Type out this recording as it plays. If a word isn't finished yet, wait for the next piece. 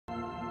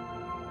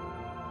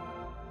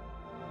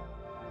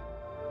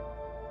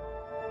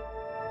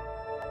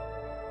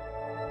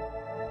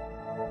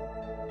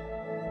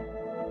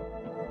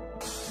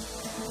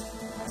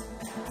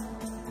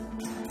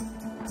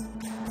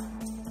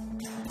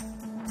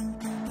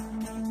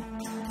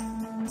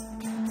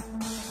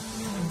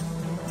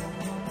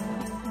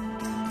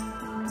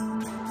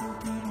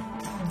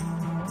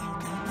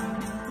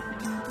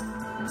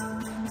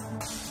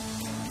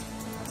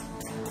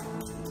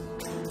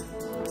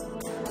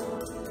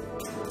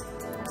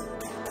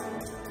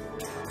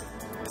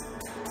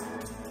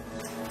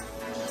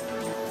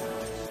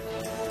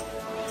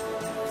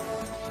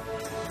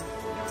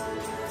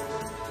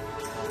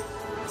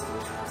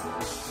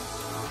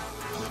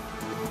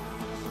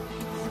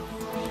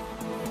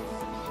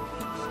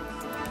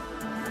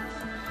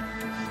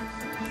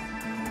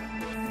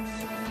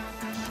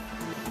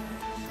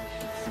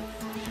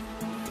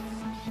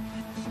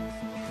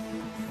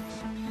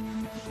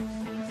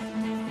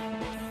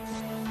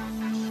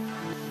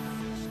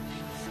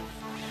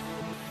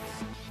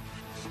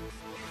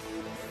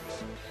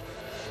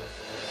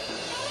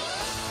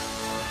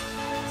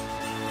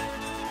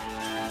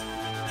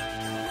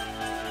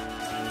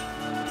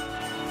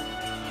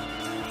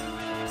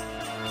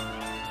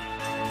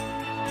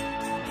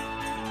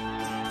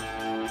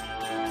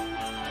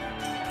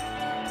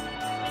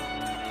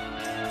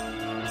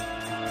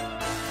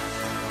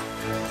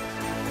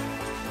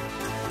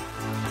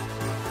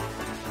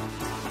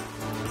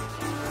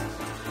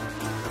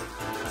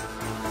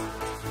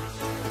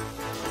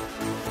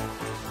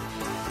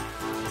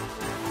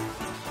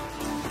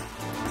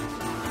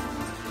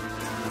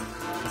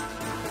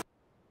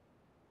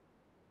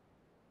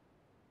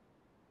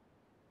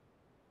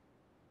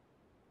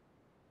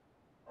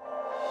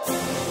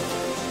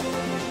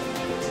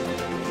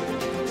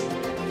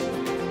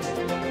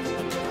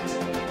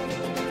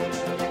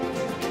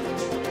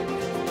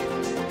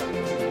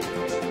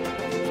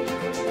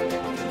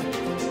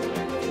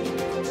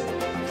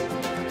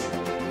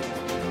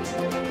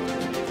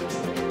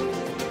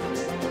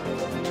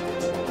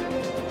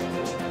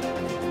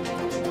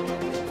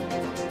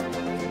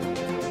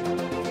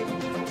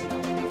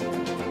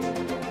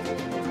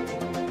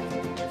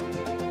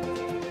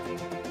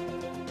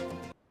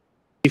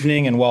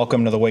evening and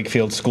welcome to the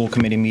Wakefield School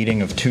Committee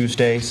meeting of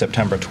Tuesday,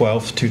 September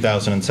 12th,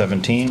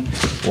 2017.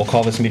 We'll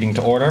call this meeting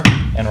to order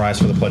and rise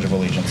for the Pledge of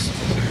Allegiance.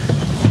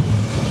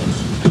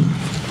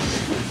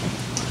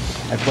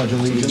 I pledge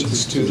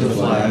allegiance to the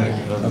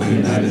flag of the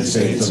United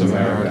States of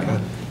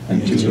America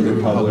and to the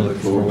republic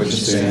for which it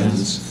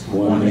stands,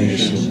 one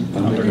nation,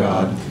 under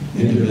God,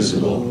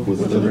 indivisible,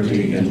 with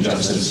liberty and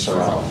justice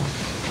for all.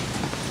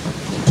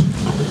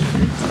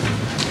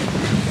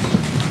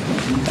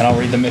 And I'll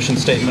read the mission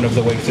statement of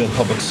the Wakefield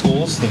Public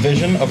Schools. The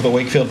vision of the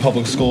Wakefield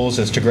Public Schools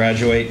is to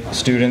graduate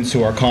students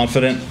who are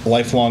confident,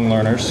 lifelong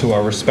learners who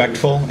are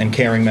respectful and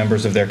caring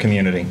members of their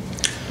community.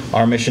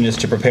 Our mission is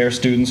to prepare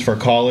students for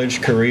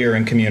college, career,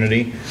 and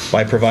community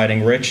by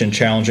providing rich and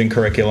challenging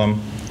curriculum,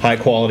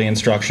 high-quality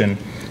instruction,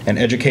 and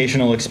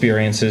educational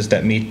experiences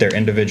that meet their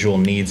individual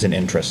needs and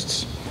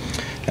interests.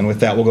 And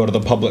with that, we'll go to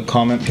the public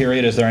comment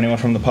period. Is there anyone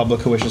from the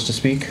public who wishes to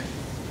speak?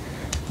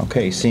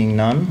 Okay, seeing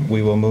none,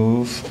 we will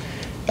move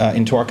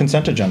into our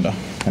consent agenda,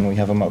 and we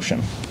have a motion.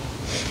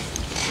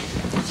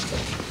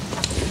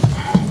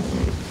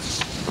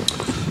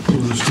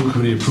 The school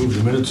committee approved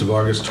the minutes of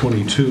August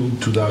 22,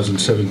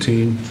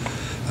 2017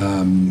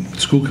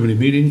 school committee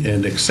meeting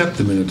and accept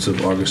the minutes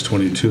of August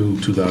 22,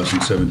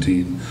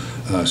 2017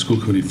 school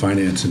committee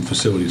finance and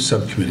facilities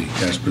subcommittee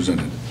as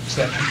presented.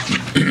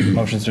 Second.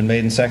 Motion's been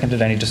made and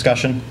seconded. Any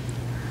discussion?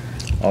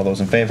 All those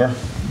in favor?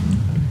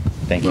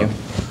 Thank you.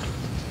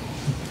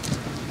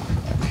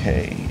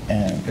 Okay.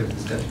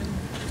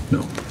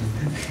 No.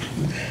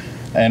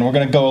 And we're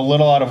going to go a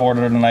little out of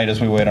order tonight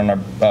as we wait on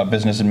our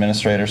business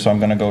administrator, so I'm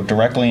going to go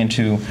directly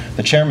into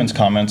the chairman's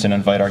comments and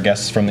invite our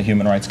guests from the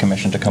Human Rights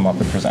Commission to come up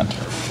and present.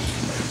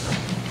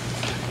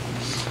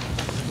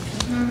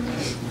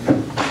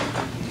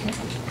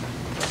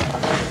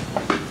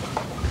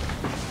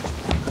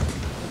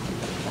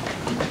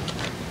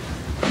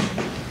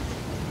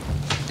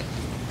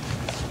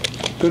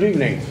 Good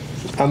evening.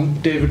 I'm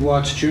David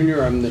Watts,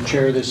 Jr. I'm the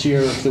chair this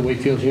year of the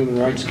Wakefield Human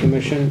Rights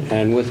Commission,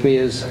 and with me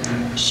is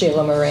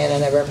Sheila Moran,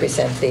 and I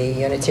represent the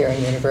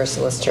Unitarian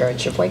Universalist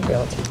Church of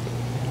Wakefield.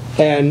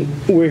 And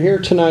we're here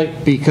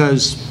tonight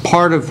because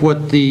part of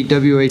what the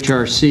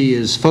WHRC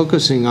is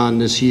focusing on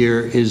this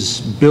year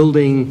is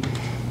building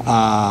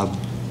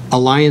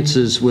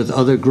alliances with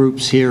other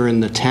groups here in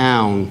the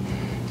town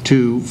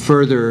to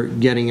further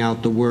getting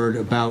out the word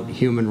about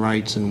human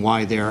rights and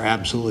why they're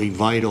absolutely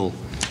vital.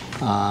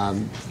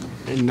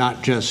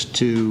 Not just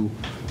to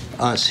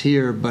us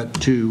here, but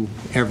to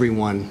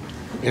everyone,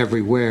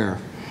 everywhere.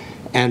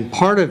 And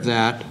part of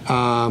that,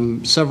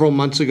 several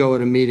months ago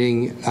at a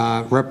meeting,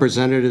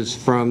 representatives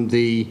from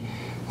the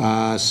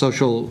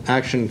Social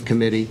Action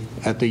Committee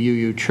at the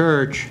UU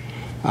Church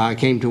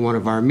came to one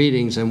of our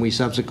meetings, and we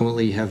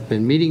subsequently have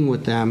been meeting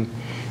with them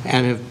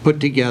and have put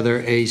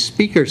together a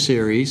speaker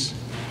series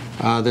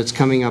that's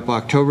coming up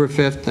October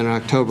 5th and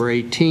October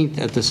 18th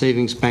at the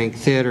Savings Bank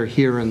Theater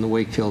here in the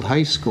Wakefield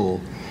High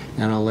School.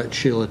 And I'll let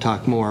Sheila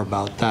talk more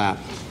about that.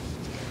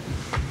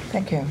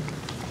 Thank you.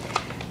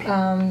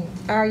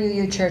 Our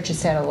UU Church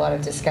has had a lot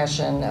of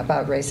discussion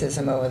about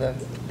racism over the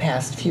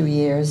past few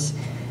years.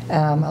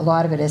 A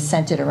lot of it is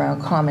centered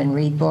around common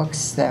read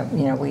books that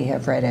we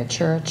have read at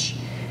church.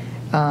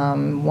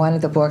 One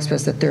of the books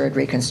was The Third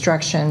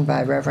Reconstruction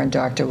by Reverend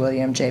Dr.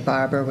 William J.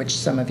 Barber, which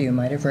some of you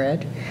might have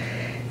read.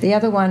 The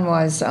other one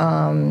was,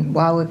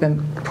 while we've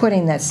been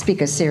putting that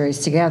speaker series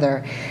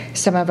together,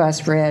 some of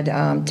us read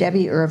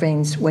Debbie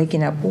Irving's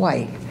Waking Up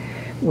White,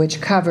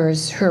 which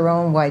covers her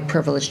own white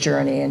privilege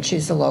journey, and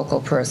she's a local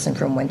person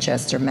from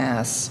Winchester,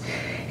 Mass.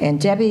 And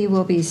Debbie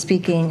will be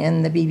speaking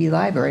in the Beebe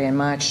Library in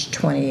March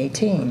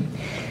 2018.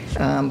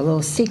 A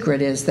little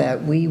secret is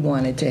that we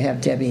wanted to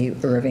have Debbie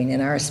Irving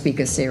in our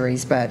speaker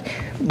series, but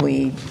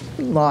we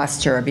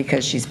lost her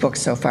because she's booked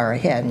so far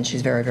ahead, and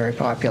she's very, very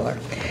popular.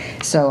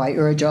 So I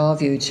urge all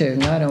of you to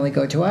not only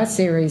go to our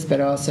series, but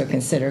also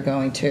consider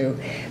going to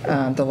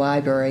the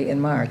library in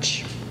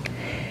March.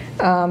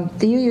 The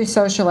UU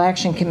Social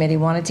Action Committee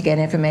wanted to get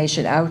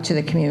information out to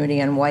the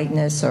community on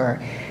whiteness or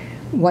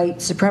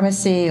white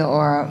supremacy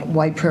or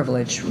white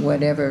privilege,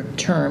 whatever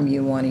term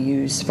you want to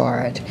use for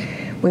it.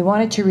 We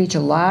wanted to reach a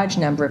large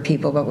number of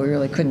people, but we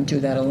really couldn't do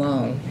that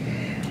alone.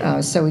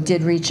 So we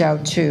did reach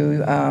out to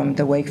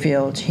the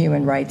Wakefield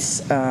Human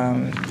Rights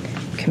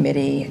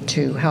Committee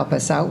to help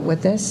us out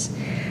with this.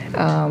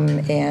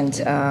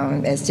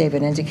 As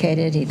David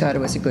indicated, he thought it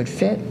was a good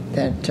fit,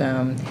 that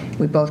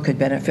we both could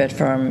benefit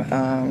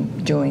from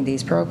doing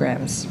these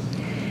programs.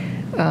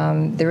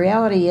 The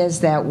reality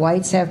is that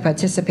whites have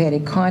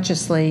participated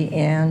consciously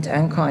and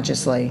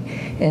unconsciously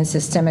in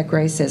systemic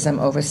racism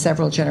over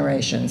several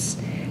generations,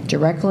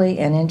 directly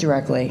and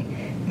indirectly,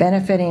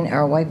 benefiting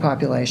our white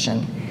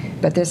population.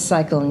 But this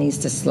cycle needs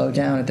to slow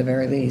down at the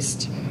very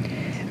least.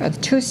 The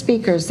two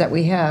speakers that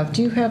we have,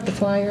 do you have the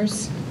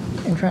flyers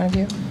in front of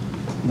you?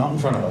 Not in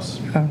front of us.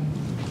 Oh.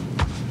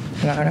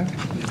 Not enough?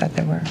 I thought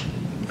they were.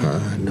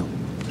 No.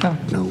 Oh.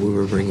 No, we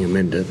were bringing them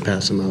in to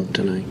pass them out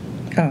tonight.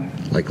 Oh.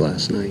 Like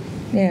last night.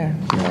 Yeah,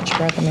 you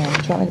brought them in.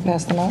 Do you want me to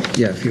pass them out?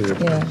 Yeah, if you would.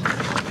 Yeah.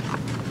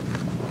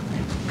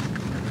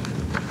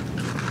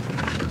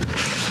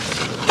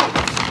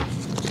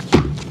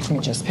 Let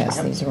me just pass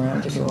these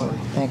around if you want.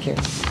 Thank you.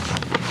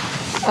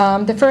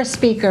 The first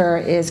speaker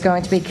is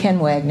going to be Ken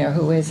Wagner,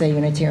 who is a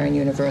Unitarian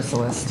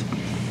Universalist.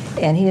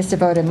 And he has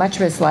devoted much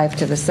of his life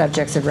to the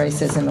subjects of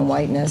racism and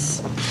whiteness.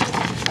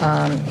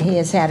 He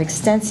has had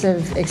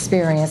extensive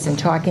experience in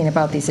talking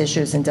about these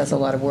issues and does a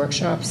lot of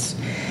workshops.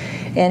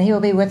 And he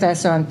will be with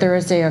us on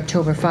Thursday,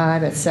 October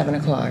 5 at 7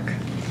 o'clock.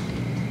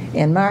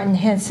 And Martin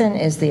Henson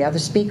is the other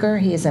speaker.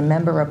 He is a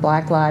member of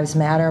Black Lives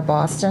Matter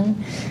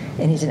Boston,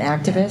 and he's an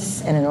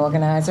activist and an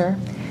organizer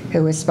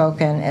who has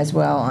spoken as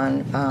well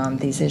on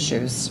these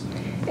issues.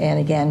 And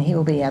again, he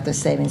will be at the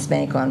Savings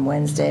Bank on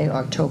Wednesday,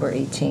 October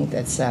 18th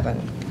at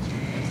 7.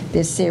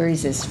 This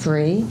series is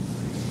free.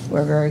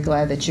 We're very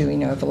glad that you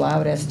have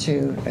allowed us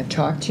to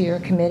talk to your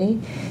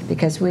committee,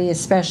 because we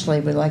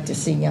especially would like to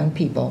see young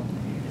people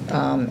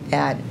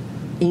at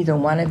either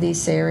one of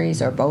these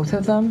series or both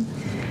of them.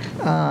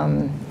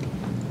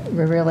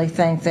 We really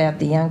think that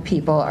the young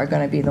people are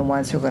going to be the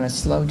ones who are going to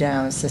slow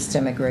down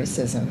systemic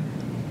racism.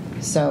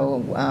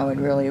 So I would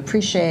really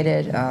appreciate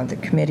it. The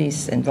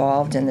committees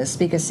involved in this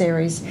speaker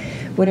series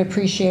would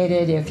appreciate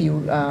it if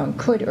you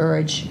could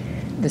urge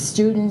the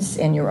students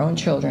and your own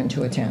children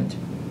to attend.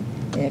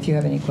 And if you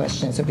have any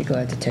questions, I'd be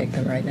glad to take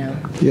them right now.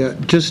 Yeah,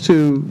 just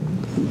to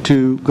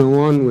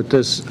go on with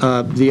this,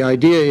 the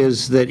idea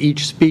is that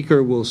each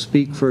speaker will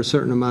speak for a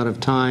certain amount of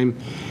time,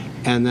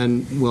 and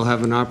then we'll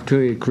have an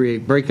opportunity to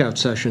create breakout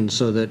sessions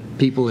so that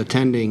people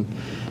attending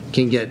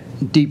can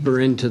get deeper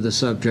into the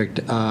subject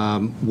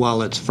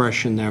while it's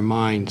fresh in their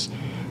minds.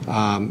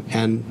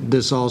 And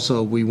this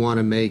also, we want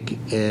to make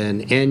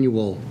an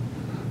annual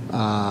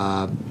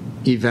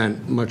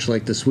event, much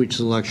like the Sweets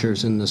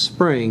lectures in the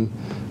spring.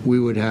 We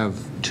would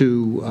have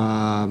two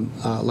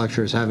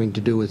lectures having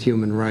to do with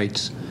human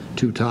rights,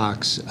 2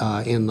 talks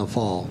in the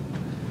fall.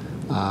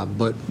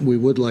 But we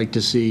would like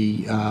to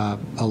see a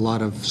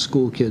lot of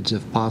school kids,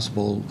 if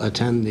possible,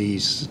 attend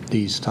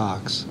these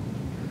talks.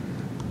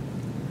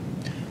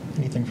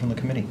 Anything from the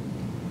committee?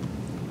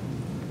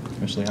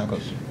 Mr.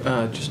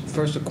 Liakos. Just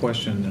first a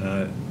question.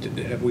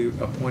 Have we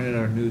appointed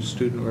our new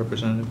student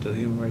representative to the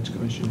Human Rights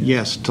Commission yet?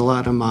 Yes,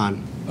 Talat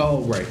Aman.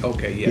 Oh, right.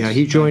 Okay, yes. Yeah,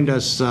 he joined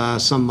us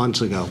some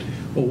months ago.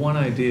 Well, one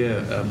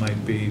idea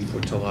might be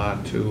for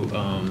Talat to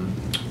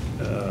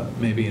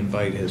maybe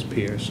invite his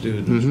peer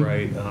students,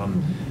 right?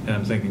 And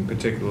I'm thinking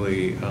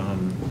particularly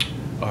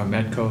our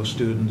MEDCO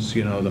students.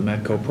 The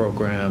MEDCO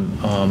program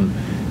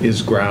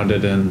is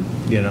grounded in,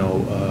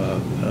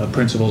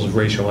 principles of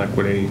racial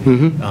equity.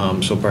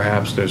 So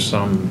perhaps there's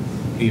some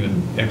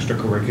even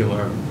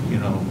extracurricular,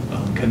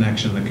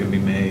 connection that can be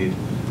made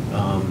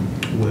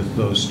with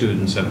those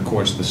students. And of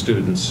course, the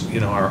students,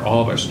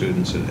 all of our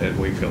students at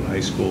Wakefield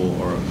High School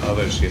or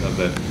others,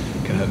 that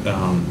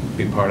can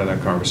be part of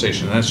that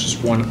conversation. And that's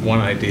just one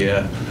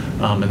idea.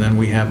 And then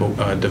we have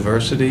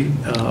diversity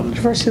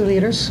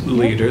leaders.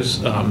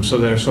 So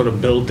there are sort of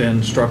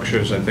built-in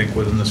structures, I think,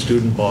 within the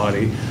student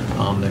body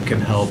that can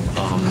help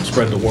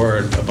spread the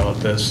word about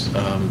this,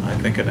 I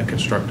think, in a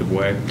constructive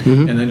way.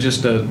 And then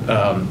just a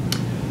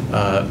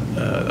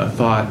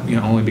thought,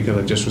 only because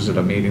I just was at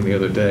a meeting the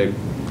other day,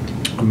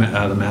 the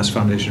Mass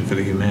Foundation for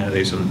the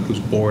Humanities, on whose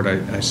board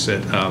I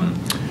sit.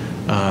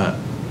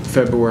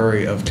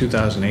 February of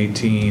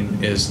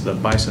 2018 is the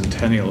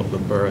bicentennial of the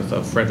birth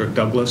of Frederick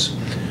Douglass,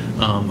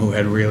 who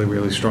had really,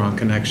 really strong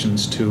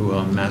connections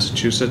to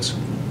Massachusetts.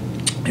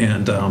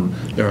 And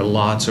there are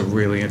lots of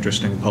really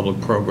interesting public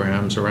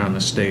programs around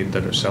the state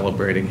that are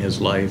celebrating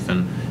his life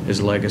and his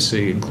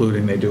legacy,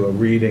 including they do a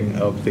reading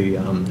of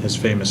his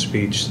famous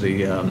speech,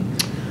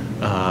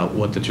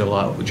 what the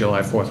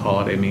July 4th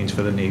holiday means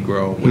for the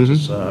Negro, which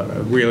is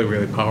a really,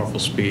 really powerful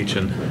speech.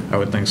 And I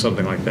would think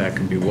something like that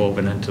could be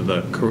woven into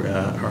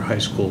our high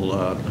school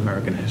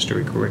American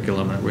history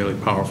curriculum in a really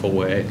powerful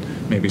way,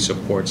 maybe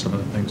support some of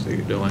the things that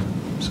you're doing.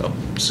 So,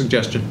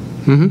 suggestion.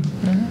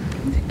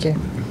 Thank you.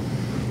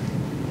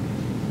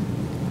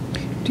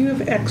 Do you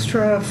have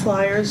extra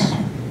flyers,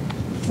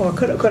 or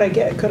could I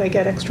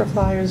get extra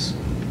flyers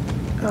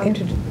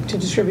to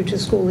distribute to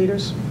school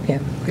leaders? Yeah,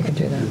 we can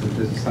do that.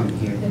 There's some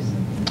here.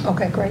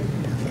 Okay, great.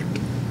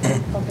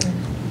 Okay.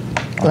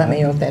 Let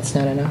me know if that's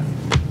not enough.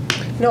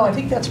 No, I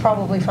think that's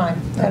probably fine.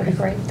 That'd be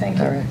great. Thank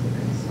you. All right.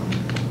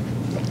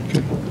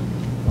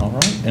 All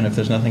right. And if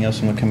there's nothing else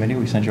from the committee,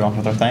 we send you off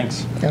with our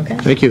thanks. Okay.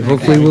 Thank you.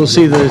 Hopefully we'll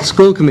see the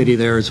school committee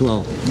there as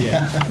well.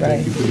 Yeah.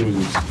 Thank you for doing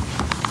this.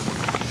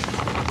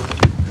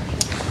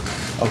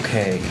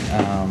 Okay.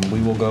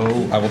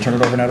 I will turn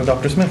it over now to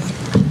Dr. Smith.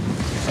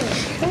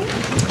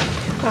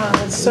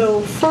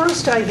 So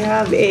first, I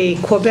have a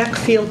Quebec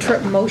field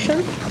trip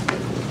motion.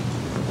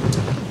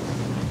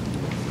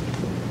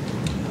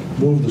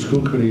 Move the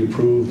school committee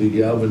approve the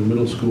Galvin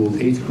Middle School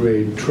 8th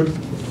grade trip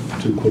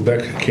to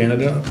Quebec,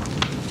 Canada,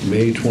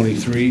 May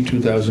 23,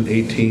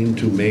 2018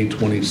 to May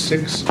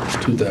 26,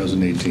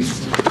 2018.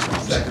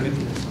 Second.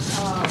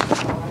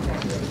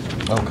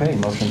 Okay.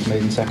 Motion's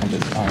made and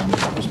seconded.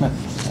 Dr.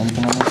 Smith,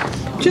 anything on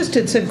this? Just,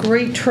 it's a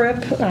great trip.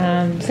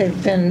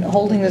 They've been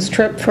holding this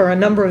trip for a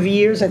number of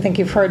years. I think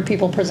you've heard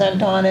people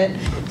present on it.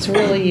 It's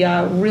really,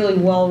 really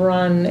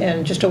well-run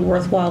and just a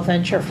worthwhile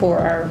venture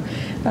for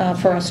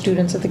our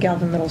students at the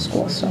Galvin Middle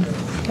School, so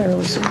I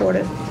really support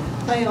it.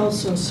 I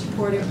also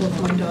support it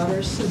with my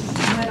daughters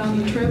that went on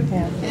the trip,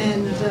 Yeah.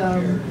 and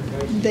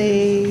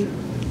they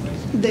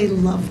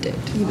loved it,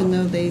 even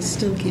though they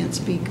still can't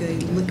speak a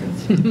lick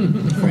of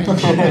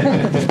French,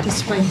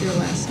 despite their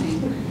last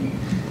name.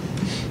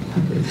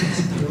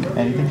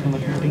 Anything from the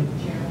committee?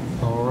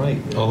 All right,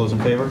 all those in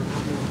favor?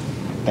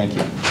 Thank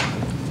you.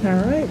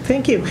 All right,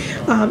 thank you.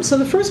 So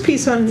the first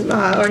piece on,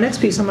 our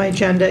next piece on my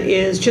agenda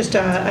is just,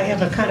 I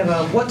have a kind of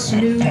a what's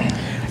new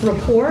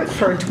report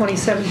for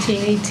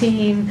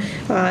 2017-18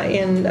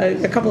 in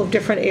a couple of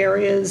different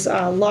areas.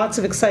 Lots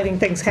of exciting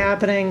things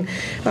happening.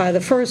 The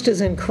first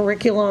is in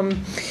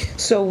curriculum.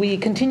 So we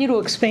continue to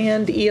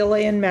expand ELA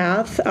and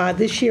math.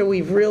 This year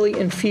we've really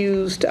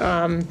infused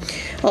a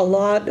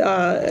lot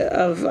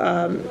of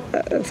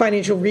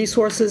financial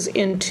resources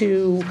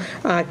into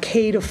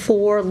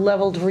K-4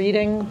 leveled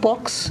reading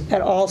books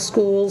at all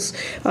schools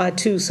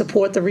to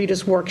support the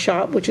Reader's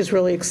Workshop, which is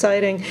really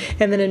exciting.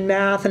 And then in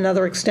math,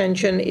 another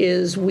extension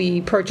is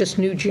we purchased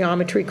new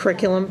geometry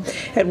curriculum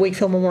at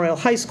Wakefield Memorial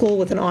High School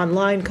with an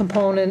online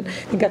component. I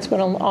think that's been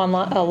a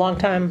long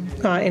time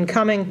in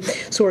coming,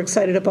 so we're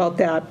excited about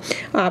that.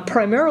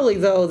 Primarily,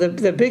 though,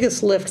 the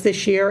biggest lift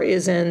this year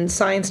is in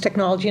science,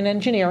 technology, and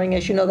engineering.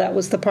 As you know, that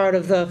was the part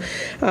of the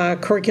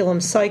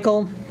curriculum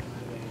cycle.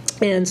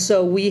 And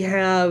so we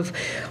have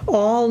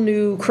all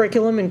new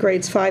curriculum in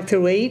grades 5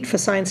 through 8 for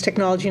science,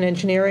 technology, and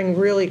engineering.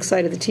 Really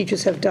excited. The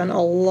teachers have done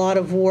a lot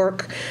of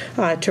work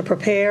to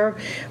prepare.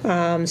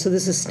 So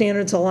this is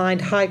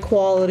standards-aligned,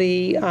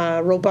 high-quality,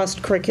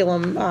 robust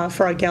curriculum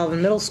for our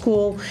Galvin Middle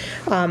School.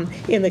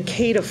 In the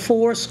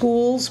K-4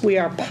 schools, we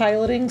are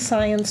piloting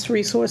science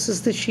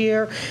resources this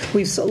year.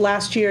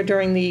 Last year,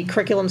 during the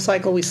curriculum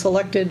cycle, we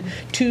selected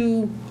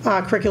 2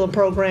 curriculum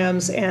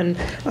programs, and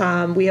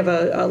we have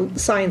a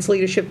science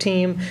leadership team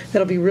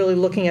that'll be really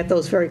looking at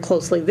those very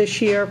closely this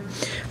year.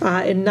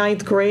 In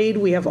 9th grade,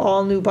 we have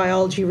all new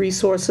biology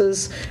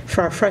resources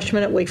for our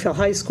freshmen at Wakefield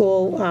High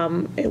School,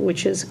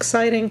 which is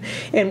exciting.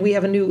 And we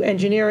have a new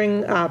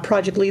engineering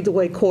Project Lead the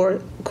Way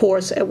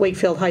course at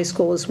Wakefield High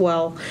School as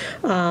well.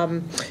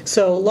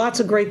 So lots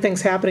of great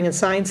things happening in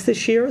science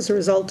this year as a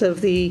result of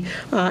the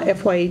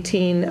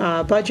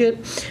FY18 budget.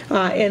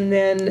 And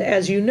then,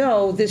 as you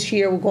know, this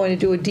year we're going to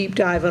do a deep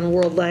dive on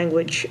world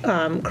language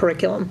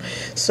curriculum.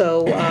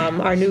 So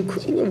our new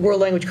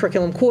world language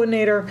curriculum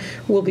coordinator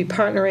will be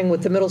partnering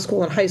with the middle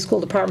school and high school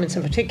departments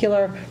in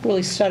particular,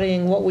 really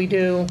studying what we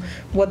do,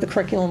 what the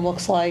curriculum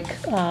looks like,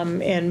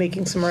 and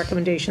making some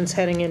recommendations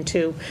heading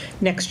into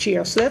next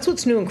year. So that's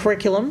what's new in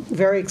curriculum.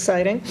 Very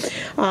exciting.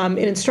 In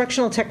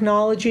instructional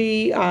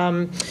technology,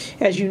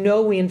 as you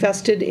know, we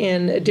invested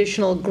in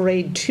additional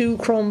grade 2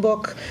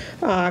 Chromebook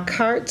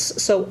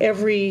carts. So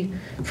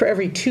for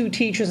every 2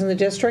 teachers in the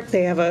district,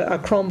 they have a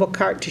Chromebook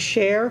cart to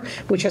share,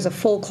 which has a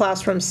full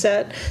classroom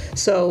set.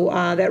 So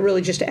that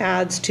really just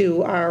adds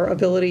to our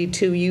ability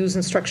to use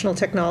instructional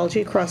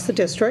technology across the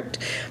district.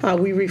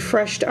 We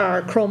refreshed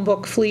our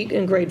Chromebook fleet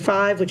in grade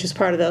 5, which is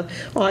part of the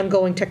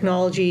ongoing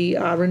technology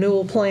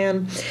renewal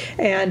plan.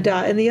 And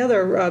the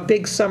other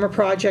big summer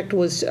project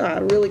was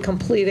really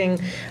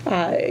completing,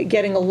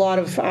 getting a lot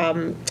of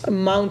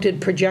mounted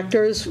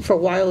projectors for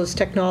wireless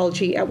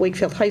technology at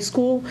Wakefield High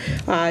School.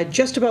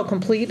 Just about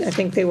complete. I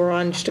think they were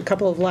on just a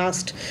couple of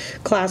last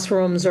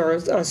classrooms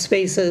or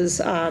spaces,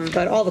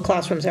 but all the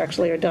classrooms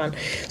actually are done.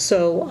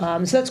 So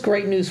that's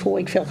great news for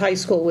Wakefield High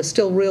School. We're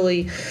still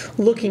really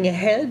looking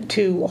ahead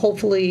to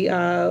hopefully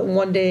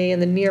one day in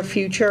the near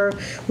future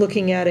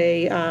looking at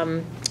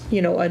a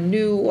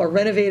new or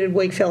renovated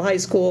Wakefield High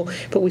School,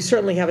 but we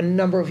certainly have a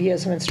number of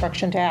years of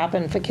instruction to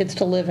happen for kids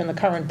to live in the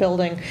current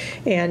building,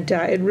 and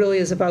it really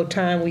is about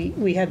time.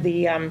 We had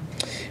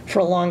for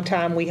a long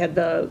time, we had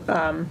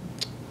the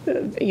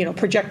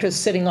projectors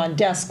sitting on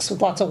desks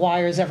with lots of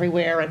wires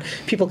everywhere and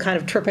people kind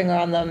of tripping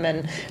on them,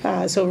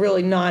 and so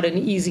really not an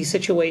easy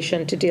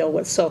situation to deal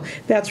with. So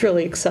that's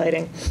really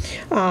exciting.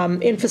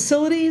 In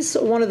facilities,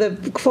 one of the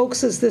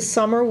focuses this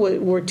summer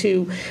were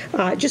to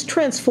just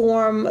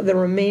transform the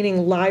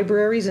remaining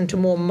libraries into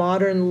more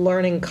modern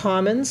learning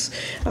commons.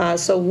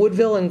 So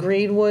Woodville and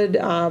Greenwood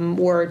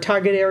were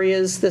target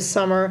areas this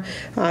summer.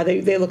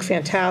 They look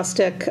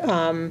fantastic.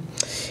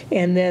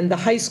 And then the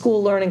high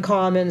school learning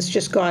commons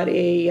just got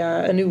a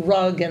new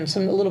rug and a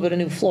little bit of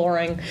new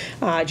flooring,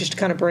 just to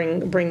kind of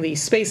bring the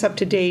space up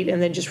to date,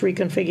 and then just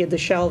reconfigured the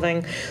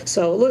shelving.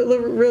 So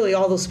really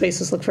all those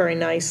spaces look very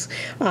nice.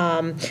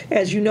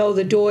 As you know,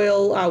 the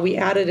Doyle, we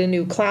added a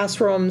new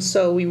classroom,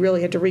 so we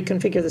really had to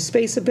reconfigure the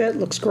space a bit.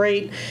 Looks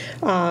great.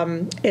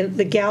 In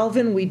the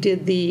Galvin, we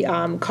did the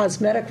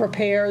cosmetic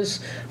repairs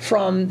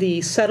from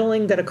the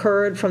settling that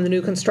occurred from the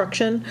new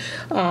construction.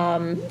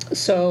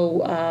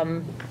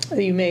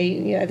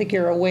 I think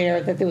you're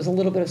aware that there was a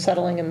little bit of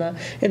settling in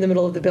the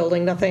middle of the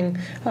building. Nothing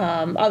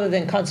other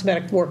than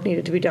cosmetic work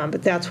needed to be done,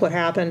 but that's what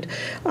happened.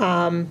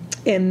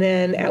 And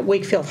then at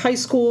Wakefield High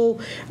School,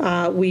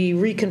 we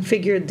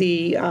reconfigured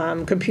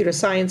the computer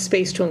science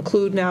space to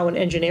include now an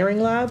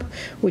engineering lab,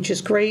 which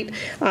is great.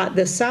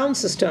 The sound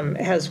system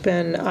has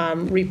been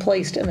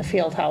replaced in the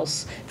field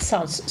house. It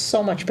sounds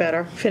so much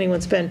better. If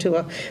anyone's been to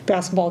a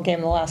basketball game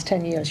in the last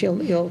 10 years,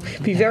 you'll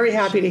be very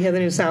happy to hear the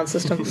new sound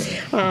system.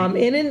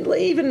 And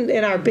even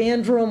in our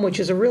band room, which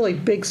is a really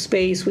big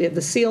space, we had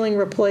the ceiling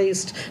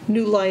replaced,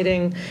 new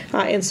lighting,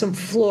 and some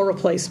floor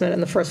replacement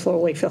in the first floor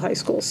of Wakefield High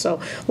School. So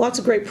lots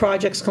of great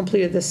projects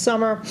completed this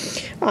summer.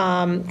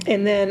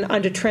 And then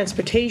under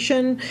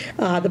transportation,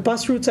 the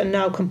bus routes are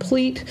now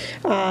complete.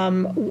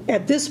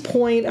 At this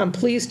point, I'm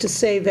pleased to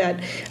say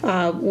that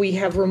we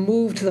have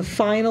removed the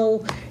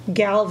final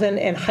Galvin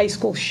and high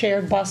school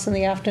shared bus in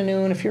the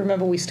afternoon. If you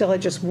remember, we still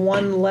had just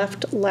one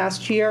left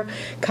last year,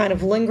 kind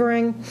of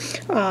lingering.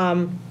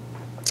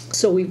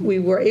 So we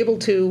were able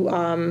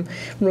to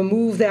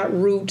remove that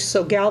route.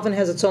 So Galvin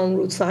has its own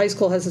routes. The high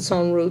school has its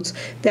own routes.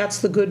 That's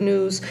the good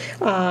news.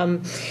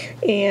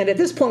 And at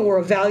this point, we're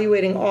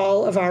evaluating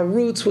all of our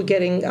routes. We're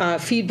getting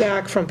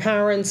feedback from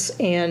parents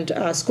and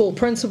school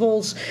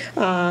principals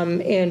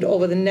and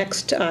over the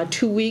next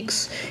 2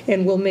 weeks.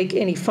 And we'll make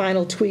any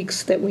final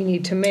tweaks that we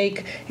need to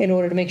make in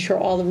order to make sure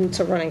all the routes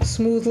are running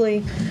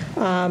smoothly.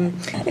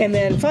 And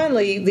then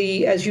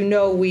finally, as you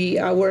know,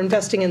 we're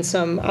investing in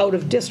some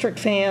out-of-district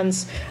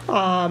vans.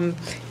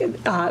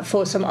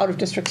 For some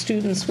out-of-district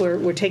students,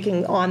 we're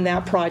taking on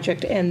that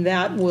project, and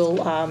that will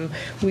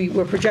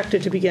we're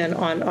projected to begin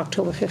on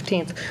October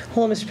 15th.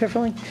 Hello, Mr.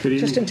 Pifferling.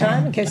 Just in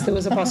time, in case there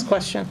was a bus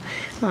question.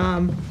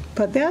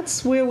 But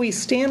that's where we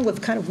stand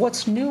with kind of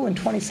what's new in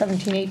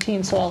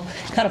 2017-18. So I'll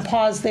kind of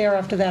pause there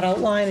after that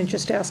outline and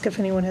just ask if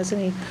anyone has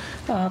any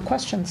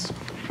questions.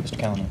 Mr.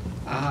 Callahan.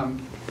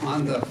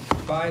 On the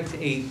 5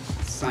 to 8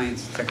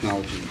 science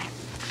technology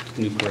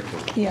new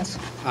curriculum. Yes.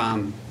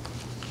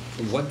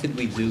 What did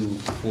we do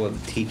for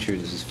the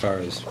teachers as far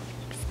as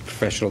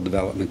professional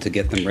development to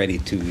get them ready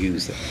to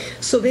use it?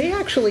 So they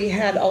actually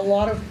had a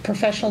lot of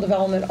professional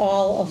development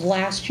all of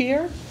last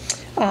year.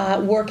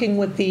 Working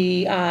with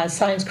the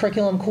science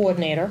curriculum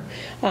coordinator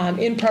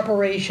in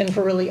preparation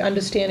for really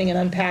understanding and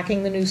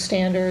unpacking the new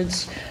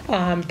standards,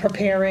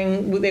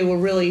 preparing. They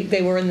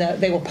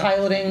were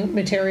piloting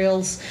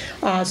materials,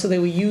 so they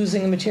were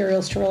using the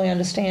materials to really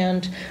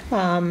understand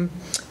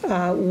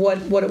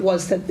what it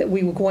was that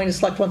we were going to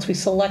select once we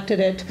selected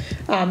it.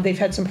 They've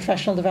had some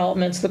professional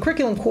developments. The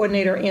curriculum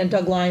coordinator and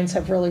Doug Lyons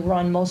have really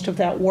run most of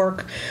that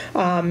work.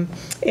 And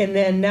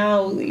then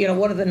now,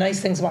 one of the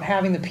nice things about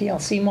having the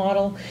PLC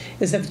model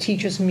is that the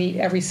teachers meet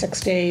every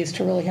 6 days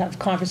to really have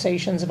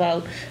conversations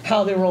about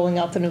how they're rolling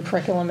out the new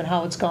curriculum and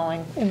how it's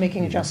going and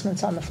making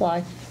adjustments on the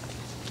fly.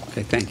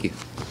 Okay, thank you.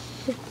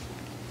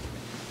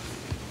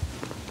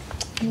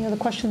 Any other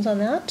questions on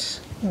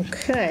that?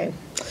 Okay.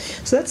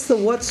 So that's the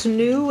what's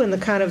new in the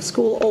kind of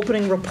school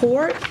opening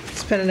report.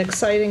 It's been an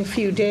exciting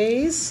few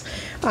days,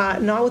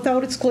 not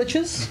without its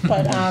glitches,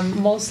 but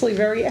mostly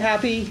very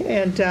happy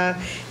and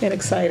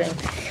exciting.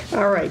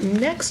 All right,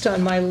 next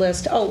on my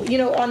list,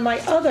 on my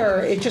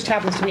other, it just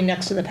happens to be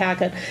next in the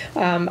packet,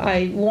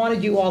 I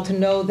wanted you all to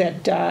know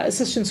that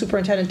Assistant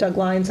Superintendent Doug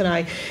Lyons and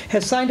I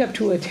have signed up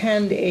to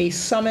attend a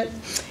summit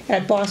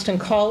at Boston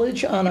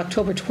College on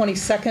October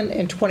 22nd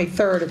and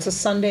 23rd. It's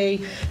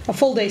a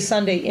full day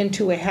Sunday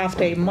into a half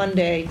day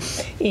Monday,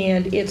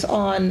 and it's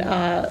on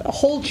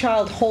Whole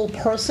Child, Whole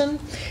Person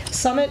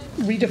Summit,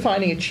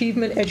 Redefining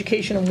Achievement,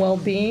 Education, and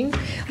Well-Being.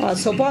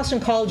 So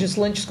Boston College's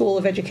Lynch School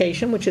of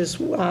Education, which is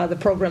the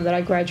program that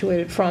I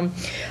graduated from,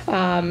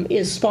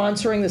 is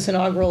sponsoring this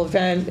inaugural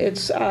event.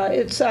 It's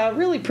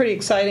really pretty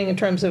exciting in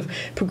terms of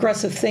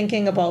progressive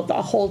thinking about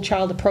the whole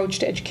child approach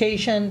to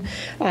education,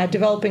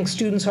 developing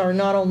students who are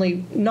not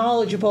only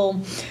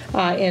knowledgeable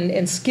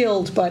and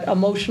skilled, but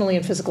emotionally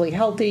and physically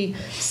healthy,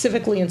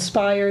 civically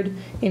inspired,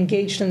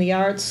 engaged in the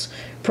arts,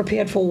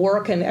 prepared for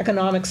work and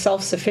economic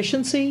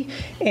self-sufficiency,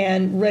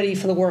 and ready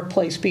for the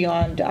workplace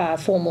beyond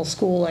formal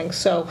schooling.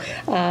 So,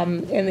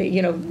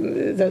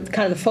 the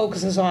kind of the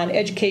focus is on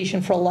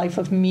education for a life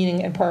of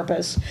meaning and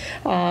purpose.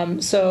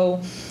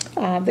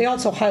 They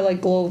also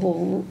highlight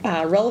global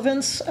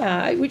relevance,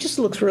 which just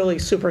looks really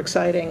super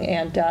exciting,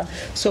 and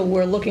so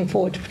we're looking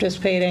forward to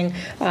participating.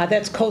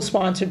 That's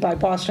co-sponsored by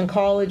Boston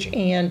College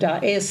and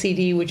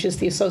ASCD, which is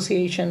the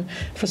Association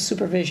for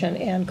Supervision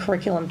and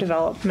Curriculum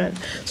Development.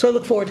 So I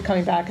look forward to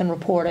coming back and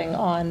reporting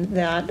on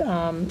that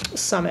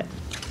summit.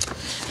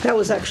 That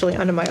was actually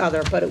under my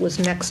other, but it was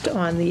next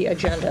on the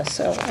agenda,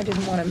 so I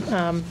didn't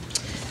want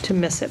to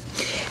miss it.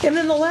 And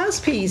then the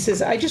last piece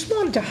is I just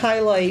wanted to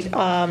highlight,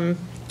 I'm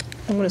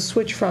going to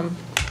switch from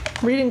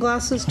reading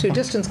glasses, 2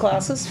 distance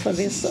glasses for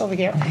this over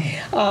here.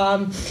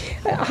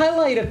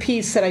 Highlight a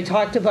piece that I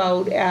talked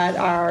about at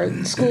our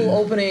school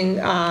opening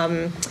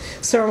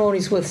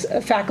ceremonies with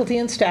faculty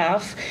and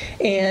staff.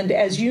 And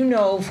as you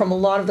know from a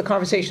lot of the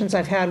conversations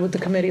I've had with the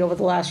committee over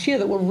the last year,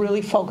 that we're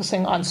really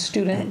focusing on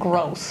student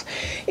growth.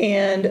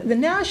 And the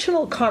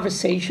national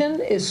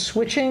conversation is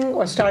switching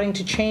or starting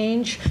to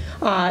change,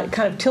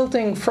 kind of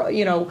tilting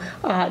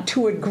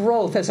toward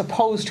growth as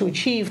opposed to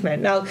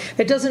achievement. Now,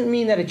 that doesn't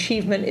mean that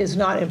achievement is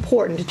not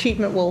important.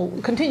 Achievement will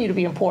continue to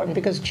be important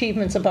because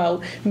achievement's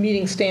about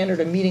meeting standard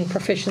or meeting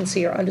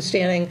proficiency or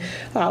understanding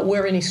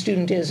where any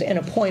student is in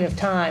a point of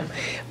time.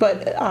 But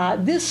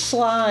this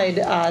slide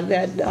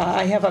that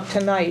I have up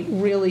tonight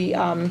really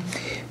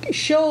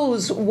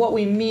shows what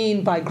we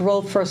mean by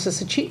growth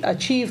versus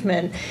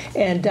achievement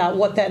and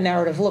what that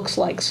narrative looks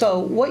like. So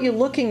what you're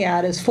looking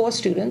at is 4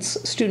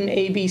 students, student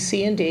A, B,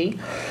 C, and D.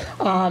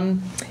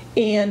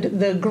 And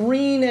the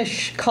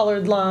greenish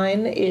colored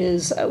line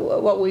is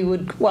what we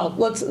would,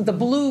 the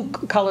blue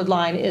colored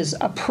line is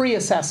a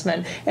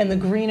pre-assessment, and the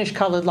greenish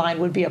colored line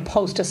would be a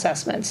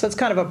post-assessment. So it's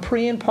kind of a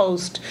pre and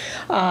post,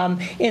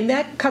 and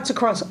that cuts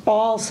across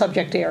all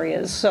subject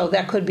areas. So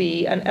that could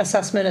be an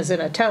assessment as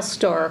in a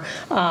test, or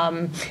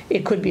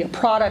it could be a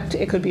product,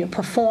 it could be a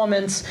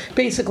performance.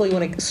 Basically,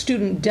 when a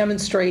student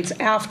demonstrates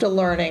after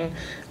learning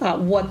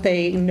what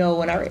they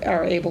know and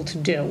are able to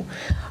do.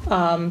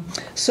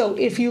 So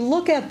if you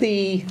look at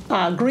the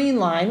green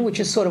line, which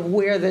is sort of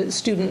where the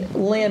student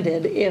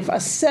landed, if a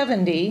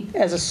 70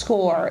 as a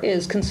score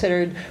is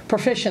considered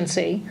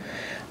proficiency,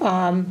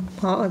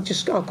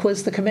 I'll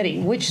quiz the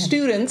committee. Which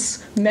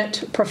students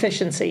met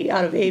proficiency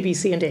out of A, B,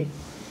 C, and D?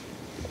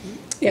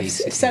 If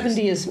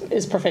 70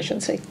 is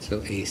proficiency.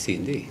 So A, C,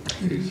 and D.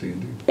 A, C,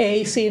 and D.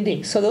 A, C, and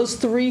D. So those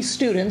 3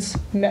 students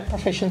met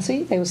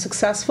proficiency. They were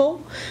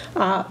successful.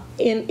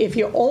 If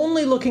you're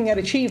only looking at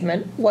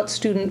achievement, what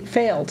student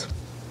failed?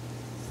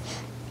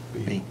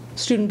 B.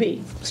 Student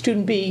B.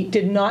 Student B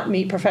did not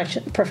meet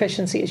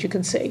proficiency, as you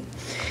can see.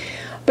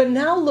 But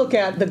now look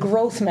at the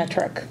growth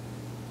metric.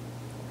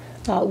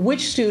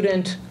 Which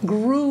student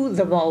grew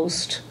the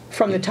most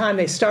from the time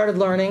they started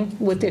learning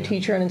with their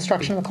teacher and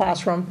instruction in the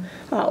classroom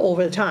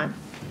over the time?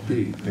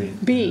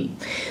 B.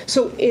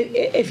 So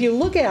if you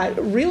look at,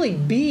 really,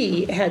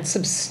 B had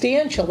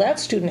substantial, that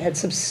student had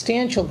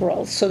substantial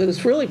growth. So there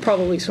was really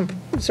probably some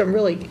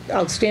really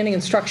outstanding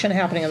instruction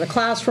happening in the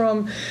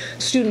classroom.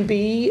 Student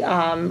B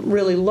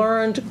really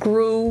learned,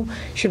 grew,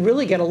 should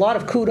really get a lot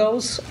of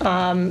kudos for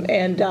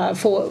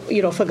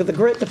the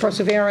grit, the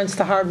perseverance,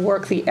 the hard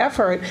work, the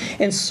effort,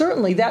 and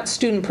certainly that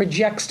student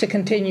projects to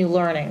continue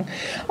learning.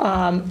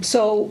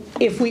 So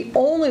if we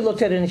only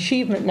looked at an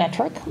achievement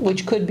metric,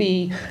 which could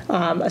be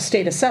a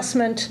state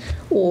assessment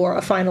or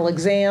a final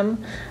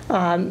exam,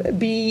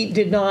 B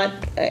did not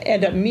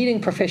end up meeting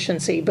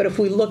proficiency. But if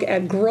we look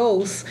at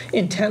growth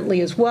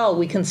intently as well,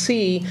 we can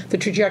see the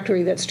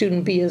trajectory that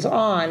student B is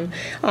on.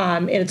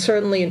 And it's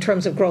certainly in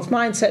terms of growth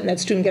mindset and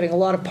that student getting a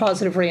lot of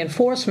positive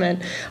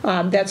reinforcement,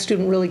 that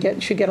student really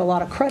should get a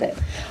lot of credit.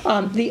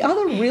 The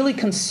other really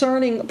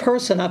concerning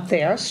person up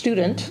there,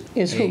 student,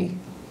 is who?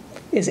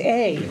 Is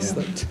A.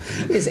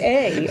 Is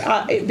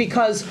A.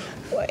 Because,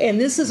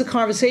 and this is a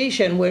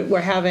conversation we're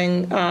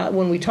having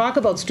when we talk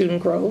about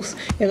student growth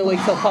in the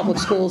Wakefield Public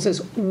Schools,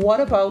 is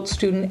what about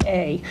student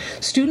A?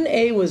 Student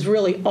A was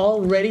really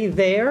already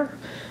there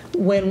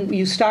when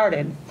you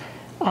started.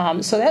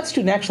 So that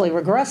student actually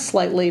regressed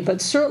slightly,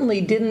 but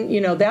certainly didn't,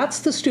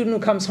 that's the student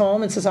who comes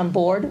home and says, I'm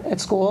bored at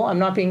school, I'm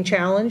not being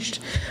challenged.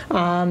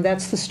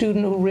 That's the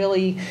student who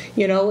really,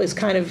 is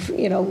kind of,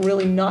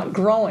 really not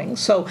growing.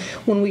 So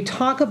when we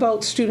talk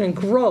about student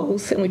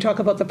growth and we talk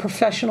about the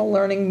professional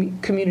learning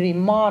community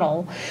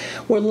model,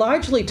 we're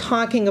largely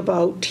talking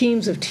about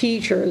teams of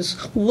teachers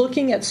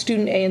looking at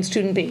student A and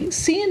student B.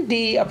 C and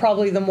D are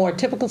probably the more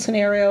typical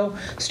scenario.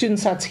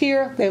 Student starts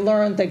here, they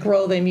learn, they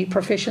grow, they meet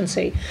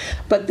proficiency.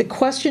 But the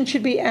question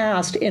should be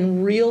asked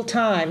in real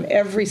time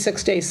every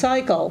 6-day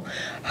cycle.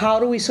 How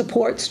do we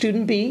support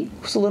student B,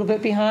 who's a little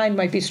bit behind,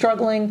 might be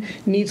struggling,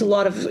 needs a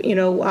lot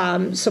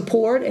of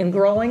support and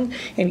growing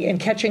and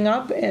catching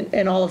up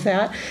and all of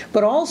that.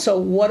 But also,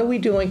 what are we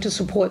doing to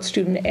support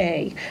student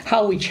A?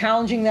 How are we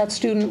challenging that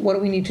student? What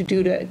do we need to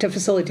do to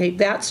facilitate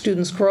that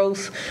student's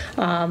growth,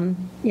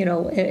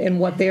 and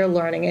what they're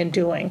learning and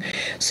doing?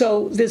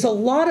 So there's a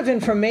lot of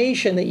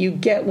information that you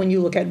get when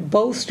you look at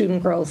both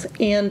student growth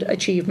and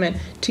achievement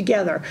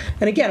together.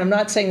 And again, I'm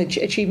not saying that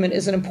achievement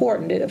isn't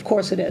important. Of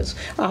course it is.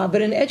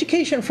 But in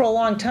education for a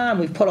long time,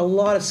 we've put a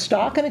lot of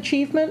stock in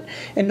achievement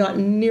and not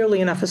nearly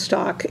enough of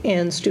stock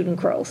in student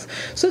growth.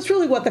 So that's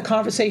really what the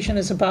conversation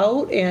is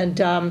about. And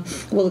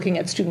we're looking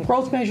at student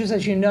growth measures,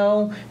 as you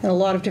know, in a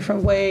lot of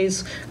different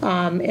ways.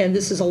 And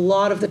this is a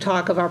lot of the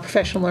talk of our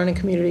professional learning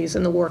communities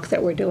and the work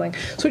that we're doing.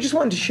 So I just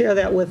wanted to share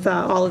that with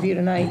all of you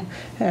tonight.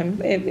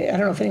 And I don't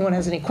know if anyone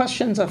has any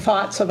questions or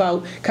thoughts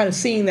about kind of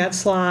seeing that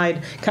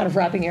slide, kind of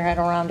wrapping your head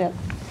around it.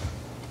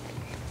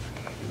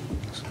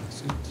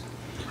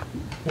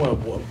 Well,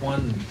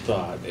 one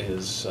thought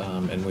is,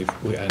 and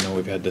I know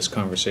we've had this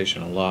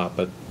conversation a lot,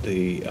 but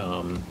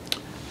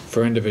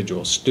for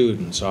individual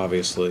students,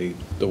 obviously,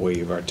 the way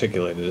you've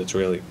articulated it's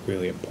really,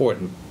 really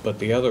important. But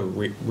the other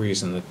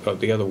reason that,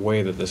 the other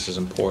way that this is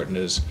important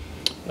is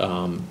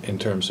in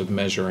terms of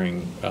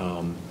measuring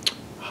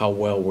how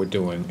well we're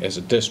doing as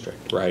a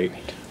district, right?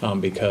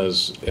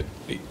 Because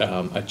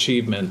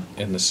achievement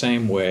in the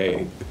same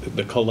way,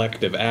 the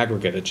collective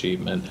aggregate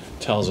achievement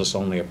tells us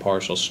only a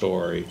partial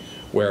story,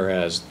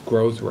 whereas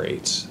growth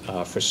rates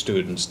for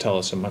students tell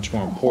us a much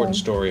more important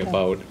story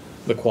about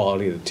the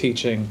quality of the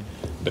teaching,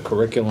 the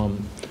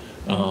curriculum,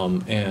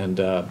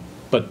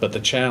 but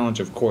the challenge,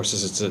 of course,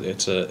 is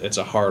it's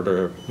a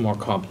harder, more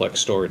complex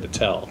story to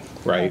tell,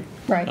 right?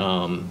 Right.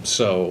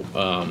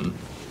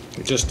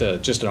 Just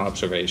an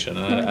observation.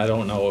 I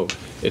don't know.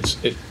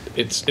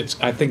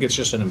 I think it's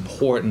just an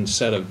important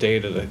set of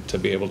data to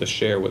be able to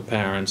share with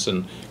parents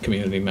and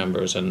community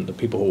members and the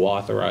people who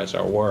authorize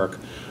our work.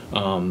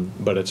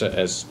 But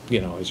as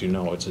you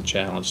know, it's a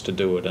challenge to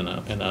do it in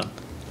a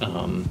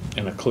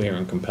clear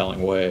and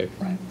compelling way.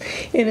 Right.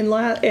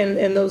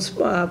 And those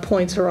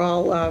points are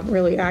all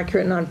really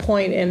accurate and on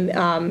point. And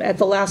at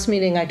the last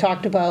meeting, I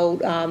talked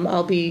about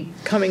I'll be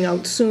coming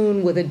out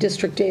soon with a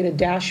district data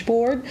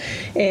dashboard.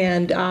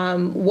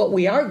 And what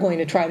we are going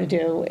to try to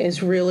do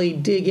is really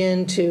dig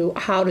into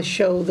how to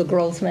show the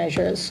growth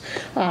measures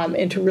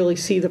and to really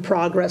see the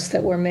progress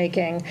that we're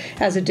making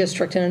as a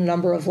district in a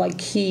number of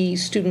key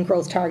student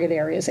growth target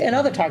areas and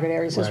other target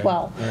areas as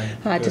well.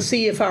 Right. To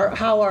see if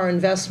how our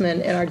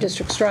investment in our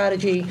district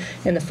strategy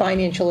and the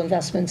financial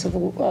investments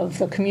of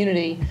the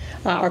community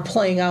are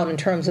playing out in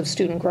terms of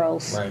student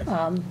growth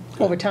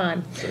over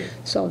time. Great.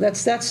 So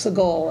that's the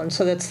goal, and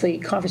so that's the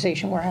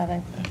conversation we're having.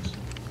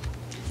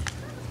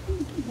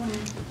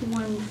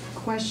 One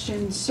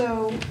question.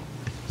 So,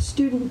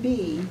 student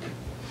B,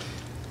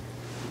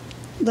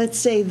 let's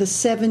say the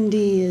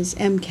 70 is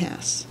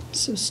MCAS.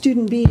 So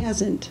student B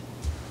hasn't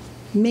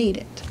made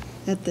it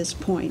at this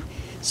point.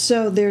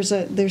 So there's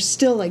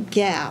still a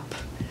gap.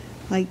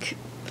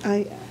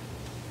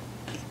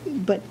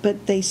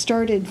 But they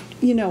started,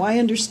 I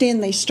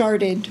understand they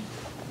started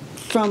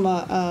from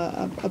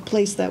a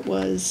place that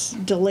was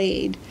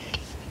delayed.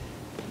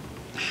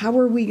 How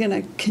are we going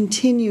to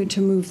continue to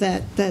move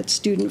that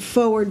student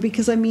forward?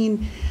 Because,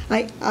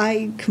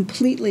 I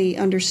completely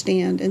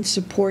understand and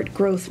support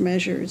growth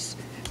measures,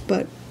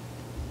 but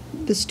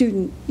the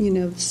student,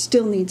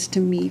 still needs to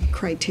meet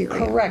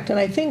criteria. Correct, and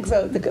I think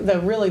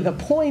the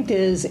point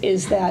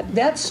is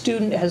that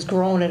student has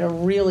grown at a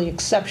really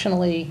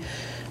exceptionally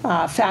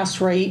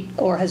fast rate,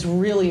 or has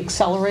really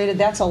accelerated.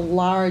 That's a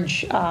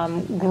large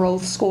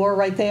growth score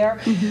right there.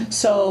 Mm-hmm.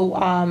 So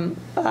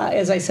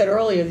as I said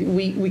earlier,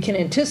 we can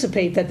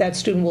anticipate that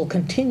student will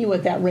continue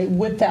at that rate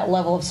with that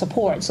level of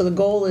support. So the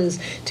goal is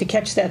to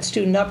catch that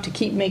student up, to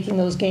keep making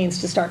those gains,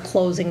 to start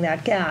closing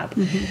that gap.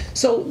 Mm-hmm.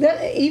 So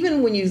that,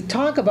 even when you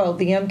talk about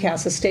the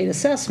MCAS, the state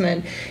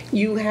assessment,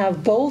 you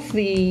have both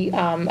the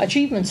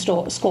achievement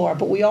score,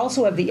 but we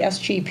also have the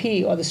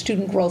SGP, or the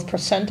student growth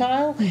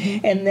percentile,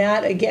 mm-hmm. and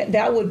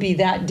that would be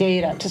that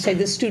data to say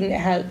this student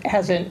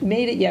hasn't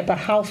made it yet, but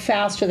how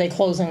fast are they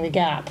closing the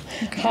gap?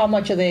 Okay. How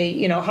much are they,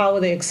 how are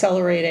they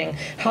accelerating?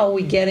 How are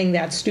we getting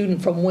that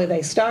student from where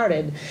they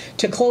started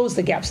to close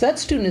the gap? So that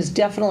student is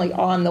definitely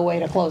on the way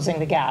to closing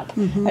the gap.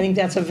 Mm-hmm. I think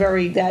that's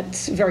very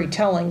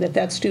telling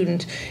that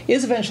student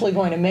is eventually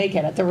going to make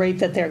it at the rate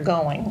that they're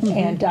going. Mm-hmm.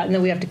 And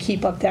then we have to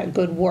keep up that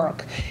good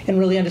work and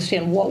really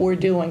understand what we're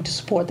doing to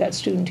support that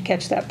student, to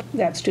catch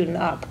that student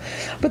up.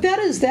 But that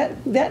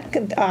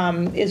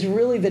is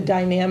really the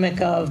dynamic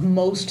of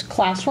most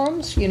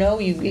classrooms.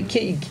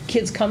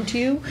 Kids come to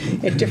you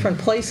at different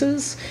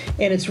places,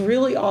 and it's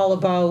really all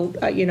about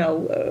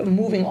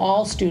moving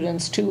all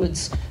students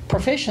towards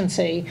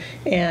proficiency.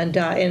 And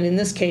in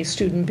this case,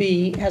 student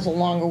B has a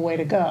longer way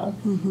to go,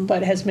 mm-hmm.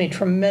 but has made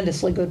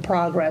tremendously good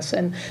progress.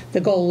 And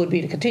the goal would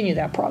be to continue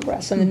that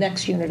progress in the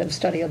next unit of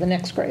study or the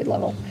next grade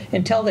level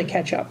until they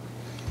catch up.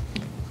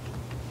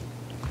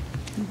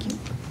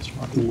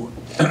 Thank you.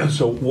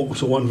 So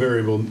one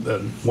variable,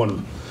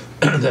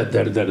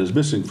 that is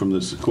missing from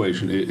this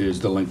equation is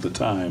the length of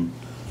time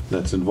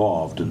that's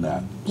involved in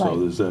that. Right. So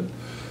there's that,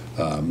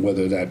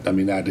 whether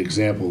that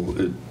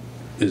example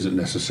isn't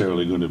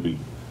necessarily going to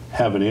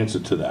have an answer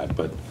to that,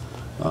 but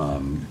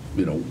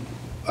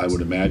I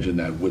would imagine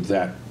that with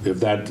that,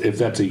 if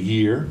that's a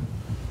year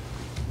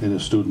in a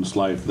student's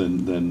life,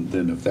 then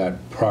if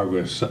that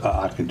progress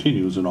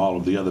continues and all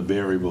of the other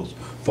variables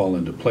fall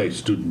into place,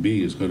 student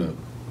B is going to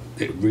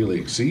really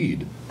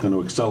exceed, going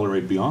to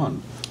accelerate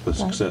beyond the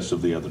success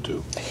of the other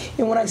two.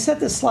 And when I set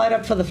this slide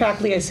up for the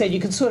faculty, I said you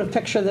can sort of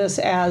picture this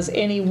as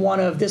any one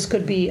of, this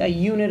could be a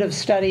unit of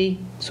study,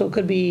 so it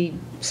could be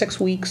 6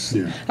 weeks.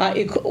 Yeah.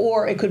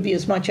 Or it could be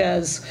as much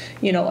as,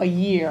 a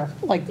year.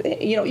 Like,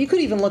 you could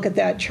even look at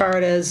that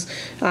chart as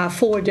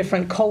 4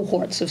 different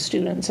cohorts of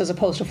students as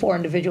opposed to 4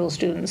 individual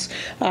students.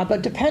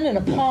 But dependent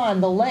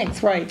upon the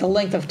length, right, the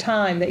length of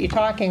time that you're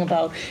talking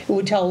about, it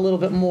would tell a little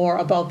bit more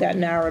about that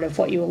narrative,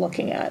 what you were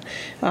looking at.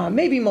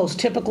 Maybe most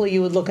typically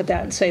you would look at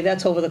that and say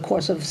that's over the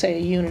course of, say,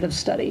 a unit of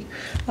study,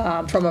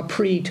 from a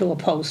pre to a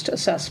post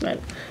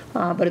assessment.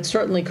 But it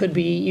certainly could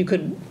be, you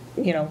could,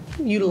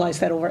 utilize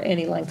that over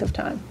any length of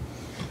time.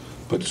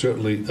 But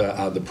certainly,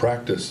 the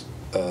practice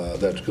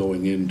that's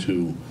going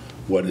into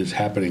what is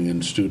happening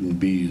in student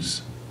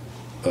B's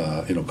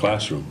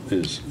classroom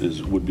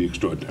would be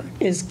extraordinary.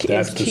 That's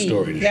the key.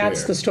 story to That's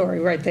share. the story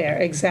right there,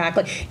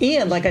 exactly.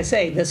 And like I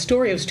say, the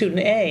story of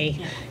student A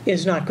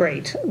is not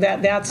great.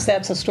 That's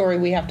a story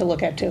we have to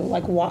look at too.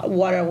 Like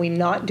what are we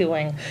not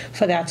doing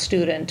for that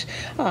student,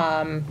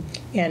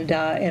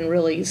 and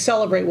really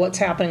celebrate what's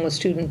happening with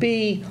student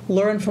B.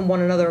 Learn from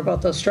one another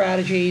about those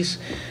strategies.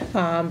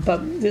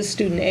 But this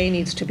student A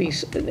needs to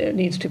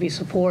be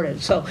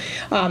supported. So,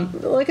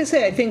 like I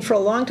say, I think for a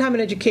long time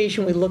in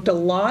education we looked a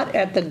lot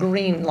at the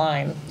green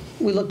line.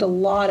 We looked a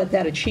lot at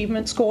that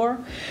achievement score,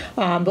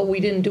 but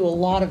we didn't do a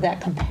lot of that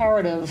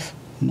comparative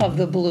of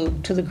the blue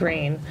to the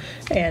green,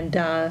 and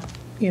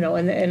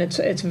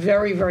it's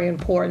very, very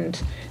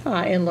important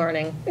in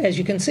learning, as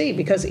you can see,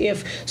 because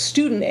if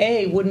student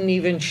A wouldn't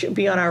even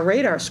be on our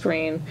radar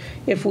screen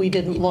if we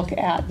didn't look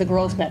at the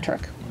growth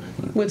metric.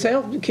 We'd say,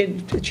 oh, the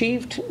kid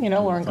achieved,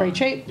 we're in great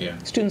shape, Yeah.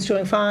 student's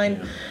doing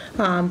fine,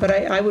 but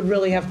I would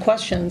really have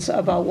questions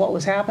about what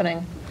was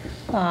happening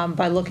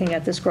by looking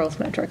at this growth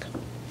metric.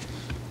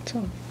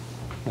 So.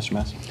 Mr.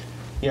 Massey?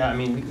 Yeah, I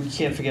mean, we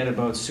can't forget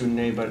about student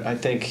A, but I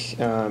think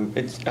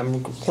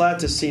I'm glad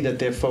to see that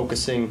they're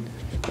focusing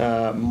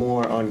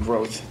more on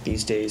growth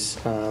these days.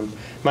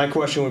 My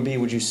question would be,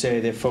 would you say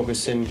they're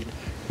focusing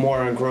more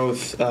on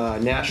growth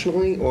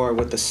nationally or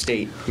with the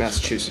state,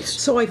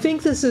 Massachusetts? So I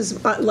think this is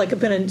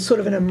been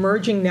sort of an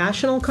emerging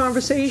national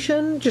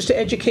conversation, just to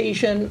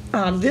education.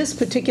 This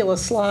particular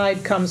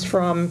slide comes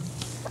from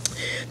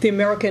the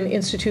American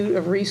Institute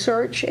of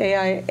Research,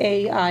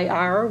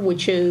 AIR,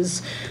 which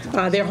is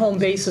their home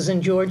base is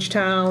in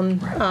Georgetown,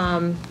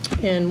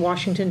 in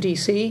Washington,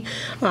 D.C.,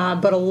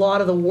 but a lot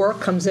of the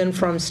work comes in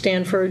from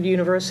Stanford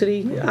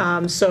University.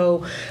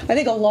 So I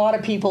think a lot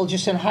of people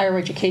just in higher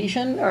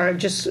education or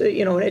just,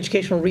 in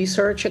educational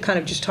research are kind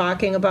of just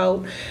talking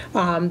about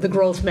the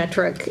growth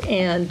metric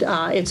and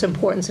its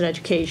importance in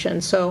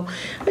education. So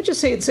I just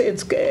say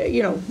it's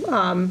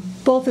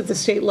both at the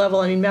state level.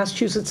 I mean,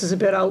 Massachusetts is a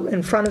bit out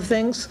in front of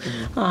things,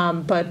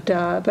 but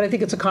I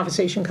think it's a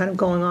conversation kind of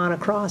going on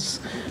across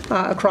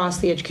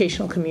the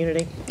educational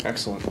community.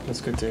 Excellent.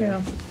 That's good to hear.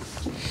 Yeah.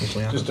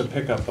 Just to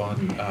pick up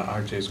on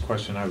RJ's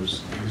question,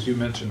 because you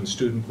mentioned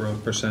student growth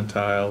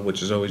percentile,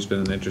 which has always been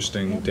an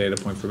interesting data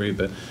point for me,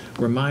 but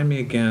remind me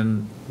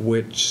again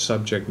which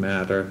subject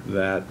matter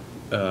that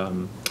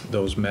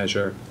those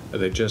measure. Are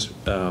they just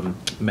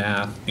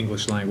math,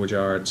 English language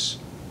arts?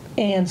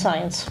 And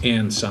science.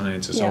 And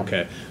sciences, Yeah.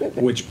 okay.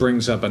 Which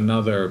brings up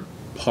another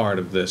part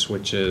of this,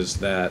 which is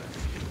that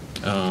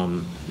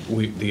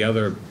the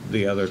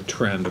other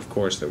trend, of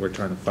course, that we're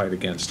trying to fight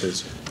against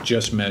is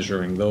just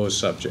measuring those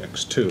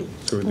subjects too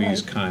through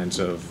these kinds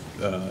of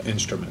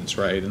instruments,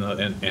 right?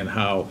 And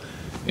how,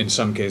 in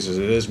some cases,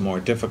 it is more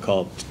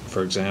difficult,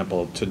 for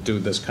example, to do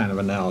this kind of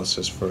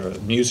analysis for a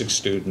music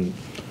student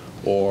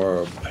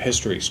or a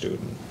history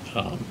student,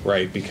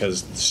 right?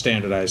 Because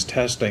standardized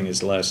testing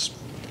is less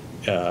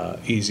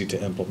easy to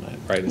implement,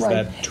 right? Is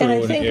that true? And Are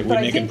we making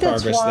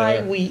progress there? That's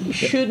why we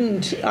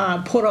shouldn't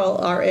put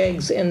all our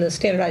eggs in the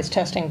standardized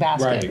testing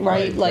basket,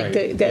 right?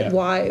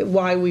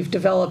 Why we've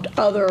developed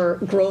other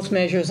growth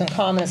measures and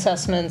common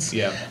assessments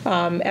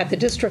at the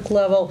district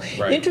level.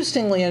 Right.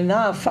 Interestingly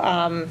enough,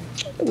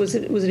 was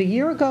it a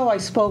year ago I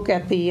spoke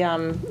at the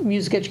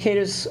Music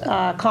Educators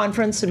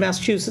Conference in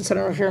Massachusetts. I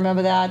don't know if you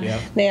remember that.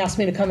 Yeah. They asked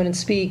me to come in and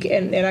speak,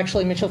 and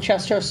actually Mitchell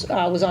Chester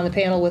was on the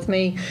panel with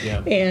me.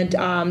 Yeah.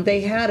 And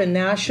they had a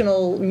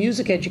national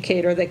music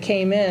educator that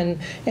came in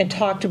and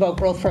talked about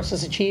growth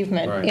versus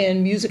achievement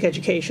in music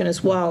education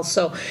as well.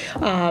 So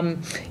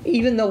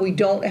even though we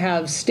don't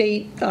have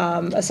state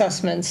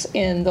assessments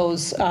in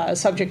those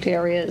subject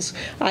areas,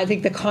 I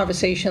think the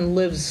conversation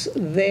lives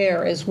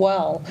there as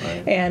well.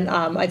 Right. And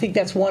I think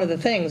that's one of the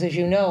things, as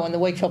you know, in the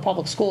Wakefield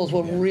Public Schools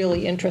we're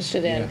really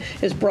interested in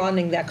is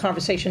broadening that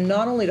conversation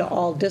not only to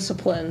all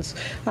disciplines,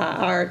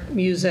 art,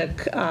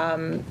 music,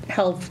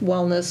 health,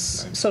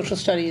 wellness, social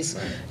studies,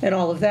 and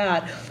all of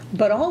that,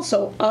 but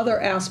also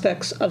other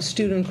aspects of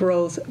student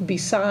growth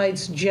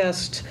besides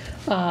just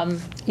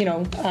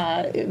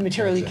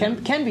materially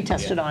can be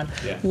tested on,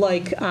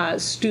 like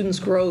students'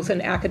 growth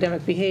in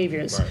academic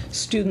behaviors,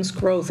 students'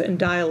 growth in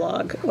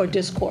dialogue or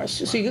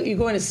discourse. So you're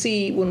going to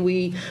see when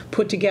we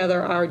put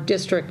together our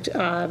district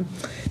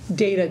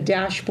data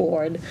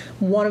dashboard,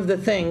 one of the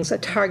things, a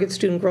target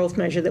student growth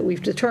measure that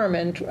we've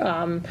determined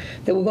that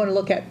we're going to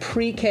look at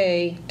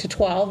pre-K to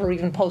 12 or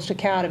even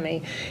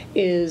post-academy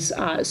is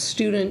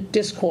student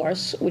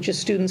discourse, which is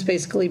students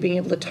basically being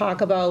able to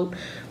talk about,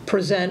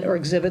 present, or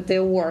exhibit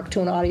their work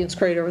to an audience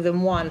greater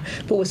than one.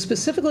 But we're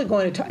specifically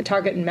going to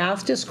target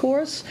math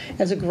discourse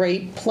as a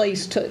great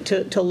place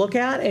to look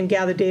at and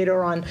gather data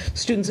on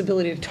students'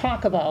 ability to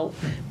talk about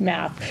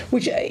math,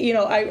 which,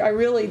 I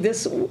really,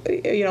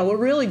 we're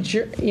really,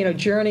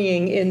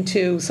 journeying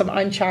into some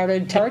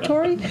uncharted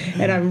territory,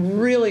 and I'm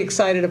really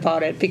excited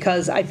about it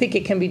because I think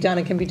it can be done.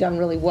 It can be done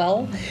really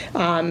well.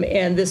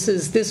 And this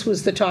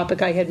was the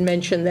topic I had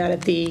mentioned that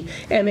at the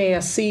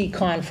MASC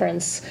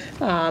conference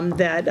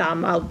that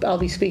I'll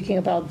be speaking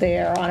about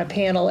there on a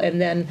panel, and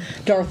then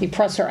Dorothy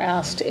Presser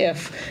asked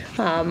if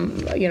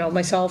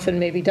myself and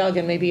maybe Doug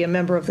and maybe a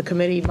member of the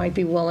committee might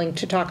be willing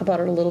to talk about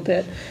it a little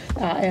bit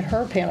at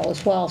her panel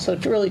as well. So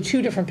it's really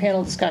two different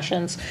panel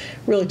discussions,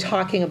 really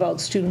talking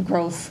about student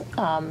growth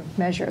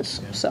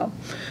measures. So.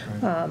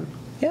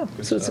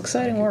 So it's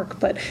exciting work.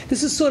 But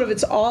this is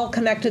it's all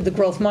connected, the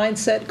growth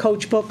mindset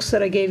coach books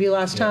that I gave you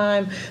last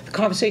time, the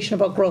conversation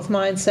about growth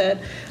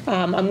mindset.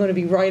 I'm going to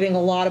be writing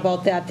a lot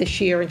about that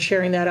this year and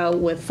sharing that out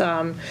with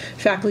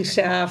faculty,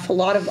 staff. A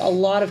lot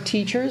of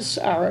teachers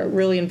are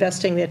really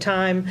investing their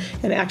time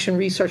and action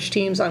research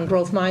teams on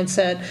growth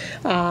mindset.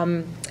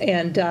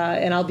 And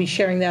I'll be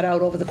sharing that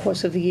out over the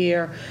course of the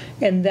year.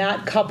 And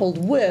that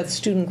coupled with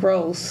student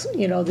growth,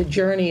 the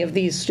journey of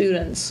these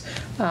students,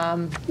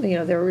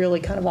 they're really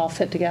kind of all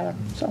fit together.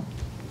 So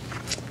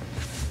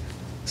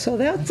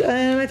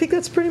and I think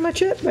that's pretty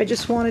much it. I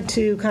just wanted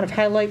to kind of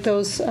highlight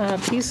those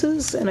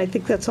pieces, and I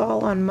think that's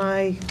all on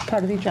my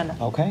part of the agenda.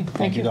 Okay,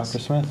 thank you, Dr.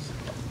 Smith.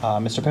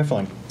 Mr.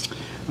 Pifferling.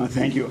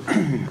 Thank you.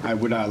 I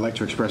would like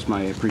to express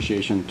my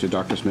appreciation to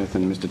Dr. Smith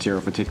and Mr.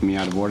 Tiro for taking me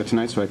out of order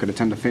tonight so I could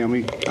attend a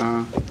family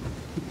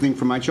thing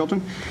for my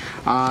children.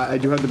 I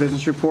do have the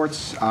business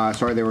reports.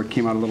 Sorry they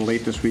came out a little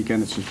late this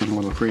weekend. It's just been a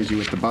little crazy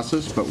with the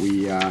buses, but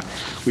we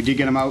did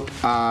get them out.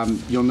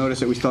 You'll notice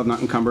that we still have not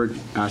encumbered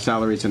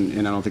salaries,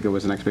 and I don't think it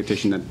was an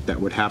expectation that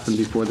would happen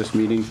before this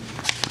meeting.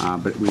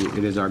 But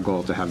it is our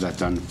goal to have that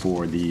done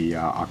for the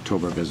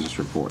October business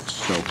reports.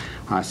 So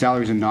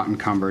salaries are not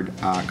encumbered.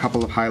 A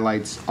couple of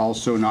highlights,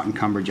 also not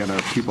encumbered yet,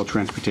 are pupil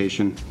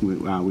transportation.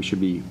 We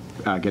should be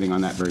getting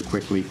on that very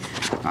quickly.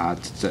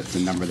 It's a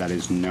number that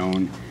is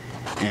known.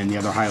 And the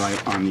other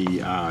highlight on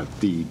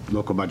the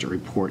local budget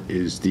report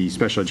is the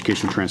special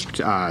education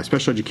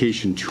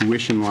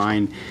tuition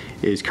line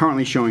is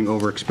currently showing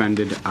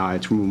overexpended.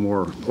 It's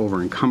more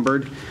over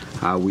encumbered.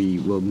 We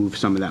will move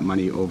some of that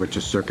money over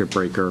to circuit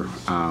breaker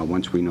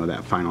once we know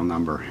that final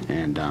number.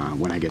 And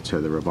when I get to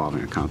the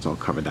revolving accounts, I'll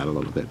cover that a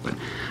little bit. But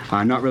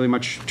not really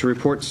much to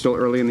report. Still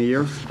early in the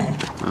year.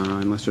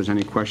 Unless there's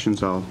any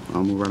questions, I'll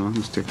move right on.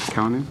 Mr.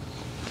 Callahan.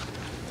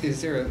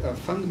 Is there a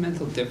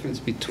fundamental difference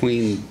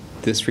between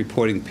this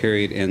reporting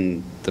period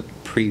and the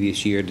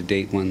previous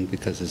year-to-date one,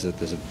 because there's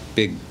a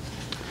big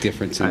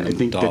difference in the dollars? I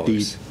think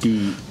that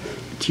the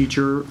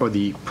teacher or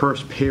the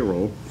first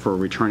payroll for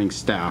returning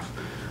staff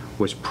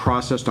was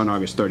processed on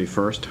August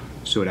 31st,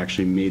 so it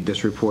actually made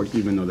this report,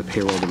 even though the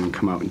payroll didn't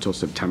come out until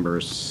September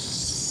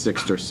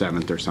 6th or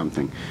 7th or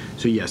something.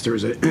 So yes,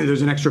 there's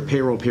an extra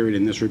payroll period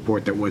in this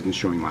report that wasn't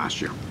showing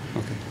last year.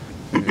 Okay.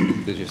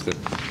 There's just a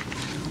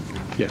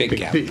big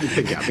gap.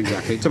 Big gap,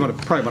 exactly. It's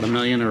probably about $1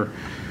 million or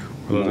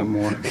a little bit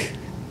more.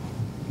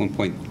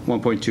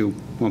 1.2,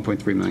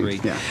 1.3 million.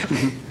 Yeah,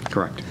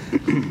 correct.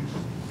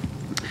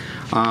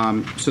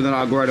 So then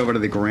I'll go right over to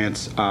the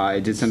grants. I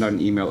did send out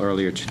an email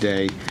earlier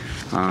today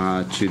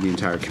to the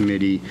entire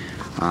committee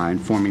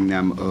informing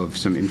them of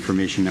some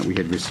information that we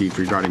had received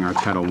regarding our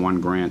Title I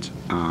grant.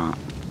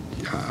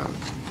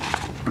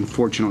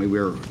 Unfortunately,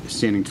 we're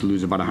standing to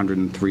lose about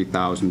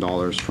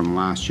 $103,000 from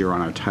last year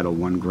on our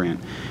Title I grant.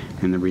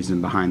 And the reason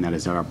behind that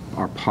is that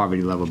our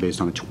poverty level based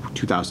on the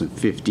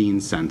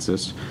 2015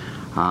 census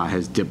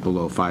has dipped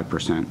below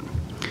 5%.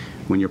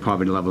 When your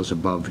poverty level is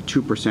above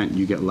 2%,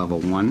 you get level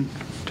 1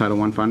 Title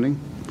I funding.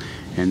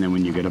 And then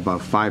when you get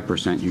above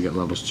 5%, you get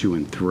levels 2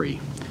 and 3.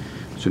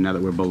 So now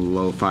that we're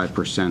below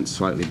 5%,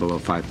 slightly below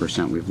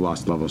 5%, we've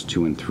lost levels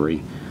 2 and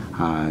 3.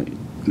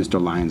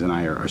 Mr. Lyons and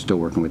I are still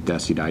working with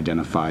DESE to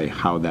identify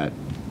how that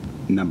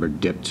number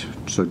dipped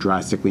so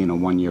drastically in a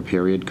one-year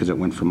period, because it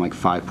went from like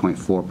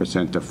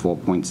 5.4% to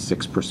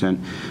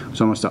 4.6%.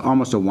 It's almost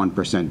a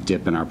 1%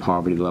 dip in our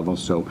poverty level.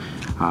 So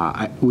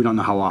we don't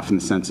know how often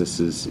the census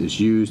is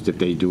used, if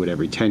they do it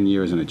every 10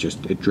 years and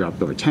it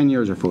dropped over 10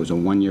 years, or if it was a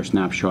one-year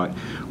snapshot.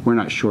 We're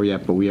not sure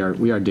yet, but we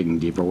are digging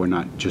deeper. We're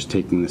not just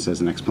taking this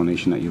as an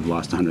explanation that you've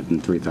lost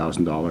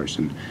 $103,000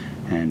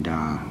 and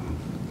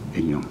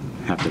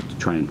have to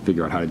try and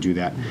figure out how to do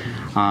that.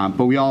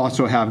 But we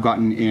also have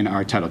gotten in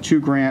our Title II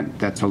grant.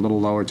 That's a little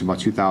lower. It's about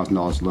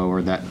 $2,000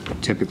 lower. That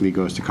typically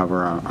goes to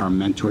cover our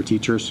mentor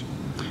teachers,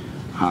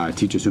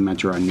 teachers who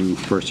mentor our new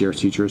first-year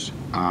teachers.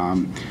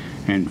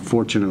 And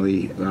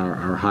fortunately,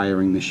 our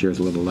hiring this year is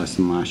a little less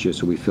than last year,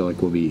 so we feel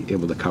like we'll be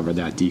able to cover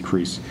that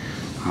decrease.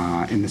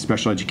 And the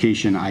special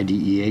education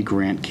IDEA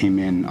grant came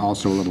in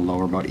also a little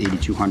lower, about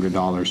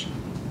 $8,200.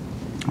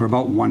 We're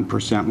about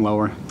 1%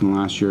 lower than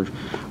last year.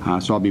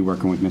 So I'll be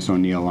working with Ms.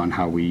 O'Neill on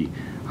how we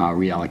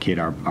reallocate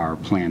our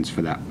plans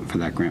for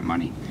that grant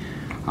money.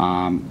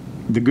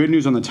 The good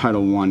news on the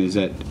Title I is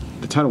that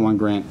the Title I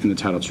grant and the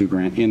Title II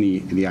grant and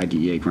the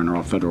IDEA grant are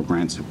all federal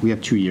grants. We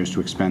have 2 years to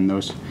expend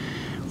those.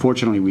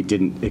 Fortunately, we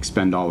didn't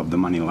expend all of the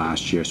money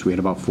last year, so we had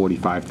about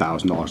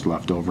 $45,000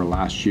 left over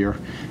last year.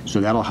 So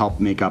that'll help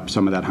make up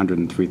some of that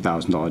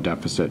 $103,000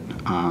 deficit.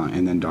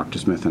 And then Dr.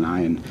 Smith and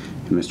I and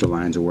Mr.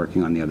 Lyons are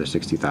working on the other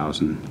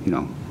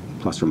 $60,000,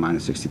 plus or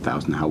minus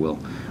 $60,000, how we'll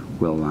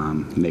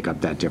make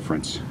up that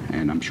difference.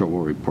 And I'm sure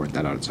we'll report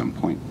that out at some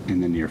point in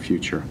the near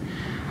future.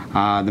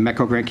 The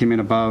METCO grant came in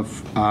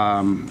above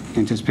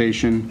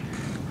anticipation.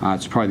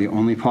 It's probably the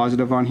only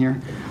positive on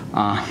here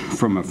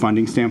from a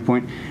funding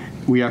standpoint.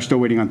 We are still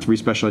waiting on 3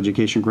 special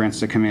education grants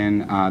to come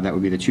in. That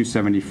would be the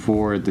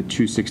 274, the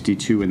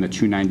 262, and the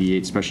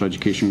 298 special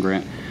education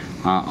grant.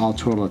 All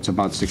total, it's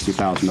about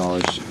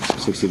 $60,000,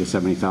 $60,000 to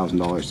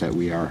 $70,000 that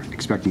we are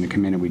expecting to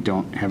come in, and we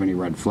don't have any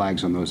red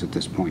flags on those at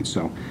this point.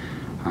 So,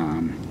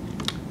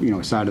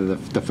 aside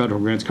of the federal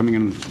grants coming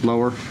in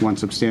lower, one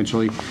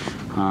substantially,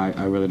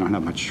 I really don't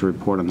have much to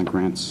report on the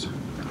grants.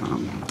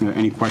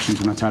 Any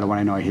questions on the Title I?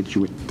 I know I hit you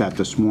with that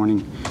this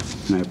morning,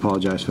 and I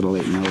apologize for the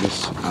late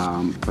notice,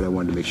 but I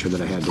wanted to make sure that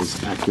I had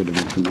as accurate of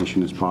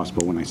information as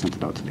possible when I sent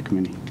it out to the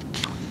committee.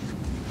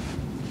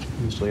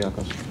 Mr.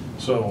 Liakos.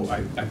 So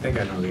I think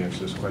I know the answer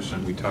to this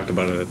question. We talked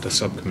about it at the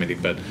subcommittee,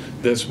 but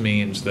this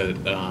means that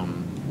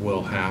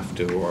we'll have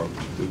to, or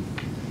we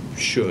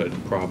should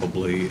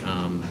probably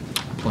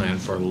plan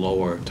for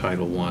lower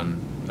Title I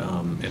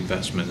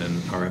investment in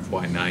our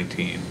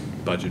FY19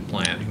 budget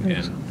planning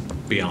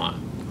and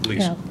beyond, at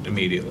least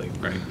immediately,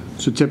 right?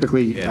 So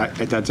typically,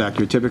 that's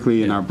accurate.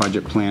 Typically, in our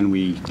budget plan,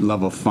 we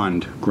level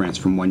fund grants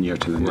from one year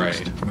to the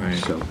next. Right.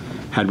 So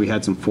had we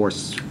had some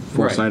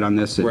foresight on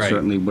this, it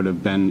certainly would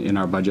have been in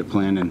our budget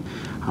plan. And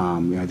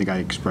I think I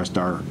expressed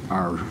our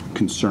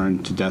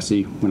concern to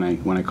DESE when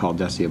I called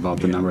DESE about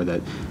the number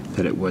that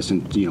it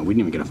wasn't, we didn't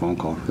even get a phone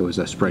call. It was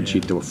a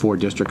spreadsheet. There were 4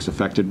 districts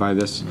affected by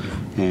this.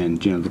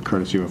 And, the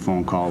courtesy of a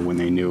phone call when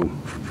they knew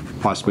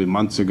possibly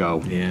months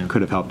ago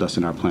could have helped us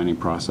in our planning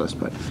process.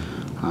 But,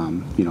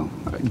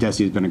 DESE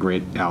has been a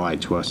great ally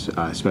to us,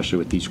 especially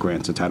with these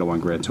grants, the Title I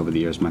grants over the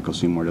years. Michael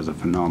Seymour does a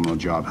phenomenal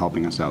job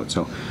helping us out.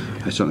 So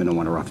I certainly don't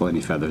want to ruffle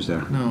any feathers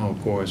there. No,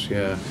 of course,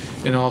 yeah.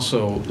 And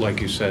also,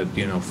 like you said,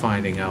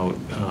 finding out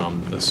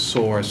the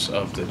source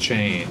of the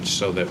change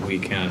so that we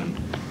can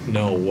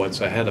know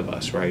what's ahead of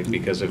us, right?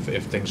 Because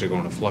if things are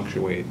going to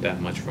fluctuate that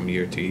much from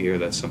year to year,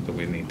 that's something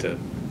we need to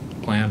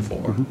plan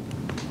for.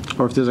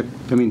 Or if there's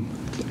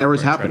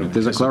errors happen. If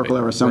there's a clerical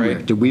error somewhere.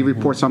 Did we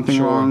report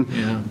something wrong?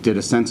 Yeah. Did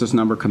a census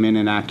number come in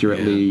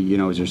inaccurately?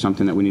 Is there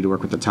something that we need to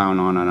work with the town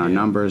on our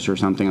numbers or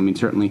something? I mean,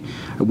 certainly,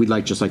 we'd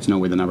just like to know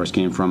where the numbers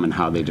came from and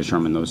how they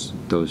determine those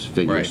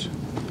figures.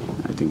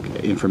 Right. I think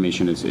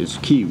information is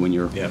key when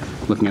you're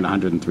looking at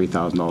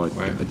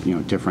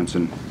 $103,000 difference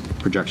in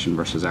projection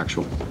versus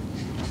actual.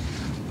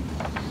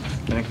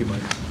 Thank you,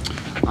 Mike.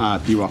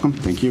 You're welcome.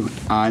 Thank you.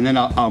 And then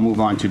I'll move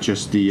on to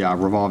just the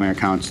revolving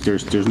accounts.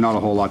 There's not a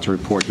whole lot to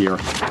report here.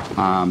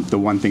 The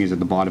one thing is at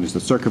the bottom is the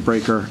circuit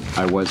breaker.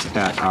 I was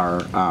at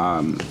our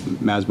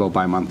MASBO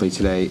bi-monthly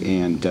today,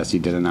 and DESE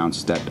did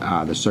announce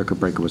that the circuit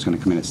breaker was going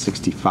to come in at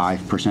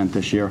 65%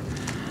 this year.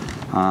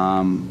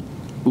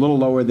 A little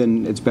lower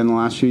than it's been the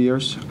last few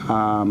years.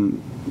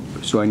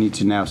 So I need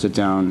to now sit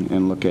down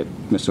and look at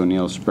Ms.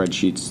 O'Neill's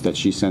spreadsheets that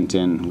she sent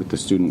in with the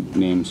student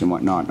names and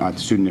whatnot, the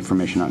student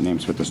information, not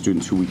names, but the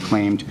students who we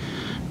claimed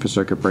for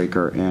circuit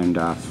breaker. And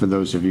for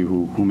those of you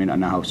who may not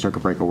know how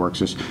circuit breaker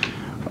works, is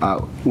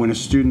when a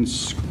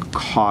student's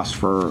cost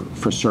for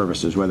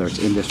services, whether it's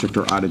in district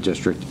or out of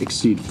district,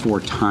 exceed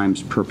 4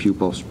 times per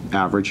pupil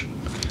average,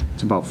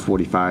 it's about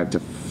 $45,000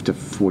 to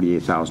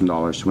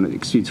 $48,000. So when it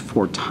exceeds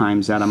 4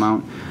 times that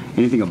amount,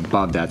 anything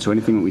above that, so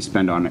anything that we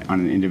spend on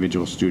an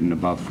individual student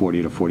above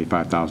 $40,000 to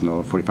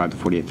 $45,000, $45,000 to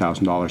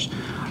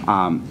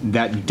 $48,000,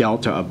 that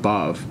delta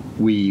above,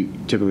 we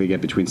typically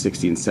get between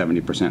 60 and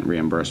 70%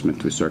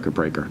 reimbursement through circuit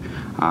breaker.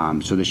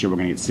 So this year we're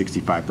going to get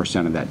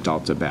 65% of that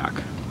delta back,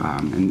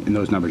 and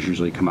those numbers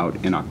usually come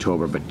out in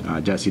October.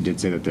 But DESE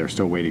did say that they're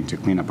still waiting to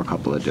clean up a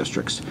couple of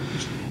districts,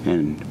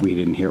 and we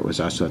didn't hear it was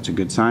us, so that's a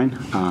good sign.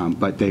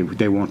 But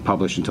they won't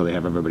publish until they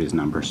have everybody's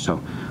numbers.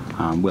 So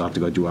we'll have to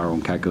go do our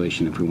own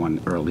calculation if we want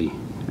an early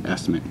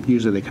estimate.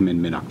 Usually they come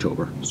in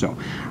mid-October. So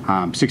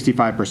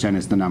 65%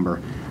 is the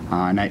number.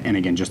 And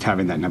again, just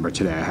having that number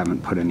today, I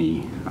haven't put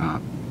any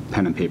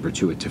pen and paper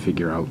to it to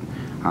figure out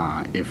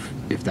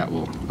if that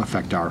will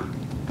affect our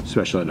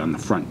special ed on the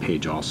front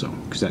page also,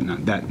 because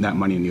that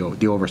money in the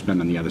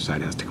overspend on the other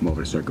side has to come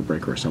over to circuit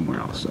breaker or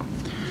somewhere else. So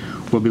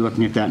we'll be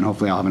looking at that, and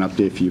hopefully I'll have an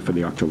update for you for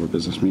the October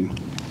business meeting.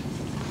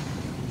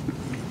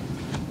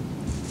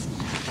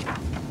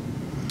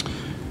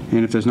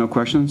 And if there's no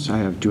questions,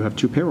 I do have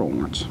 2 payroll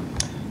warrants.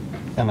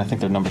 And I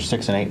think they're number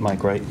 6 and 8,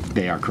 Mike, right?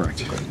 They are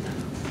correct.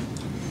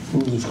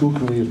 Move the school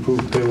committee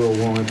approve payroll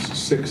warrants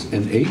 6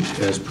 and 8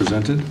 as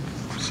presented.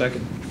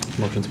 Second.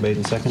 Motion's made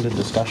and seconded.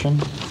 Discussion?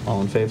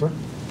 All in favor?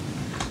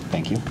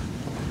 Thank you.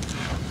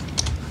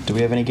 Do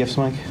we have any gifts,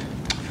 Mike?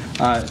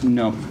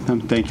 No,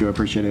 thank you, I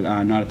appreciate it.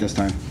 Not at this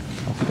time.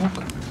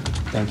 Okey-doke.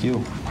 Thank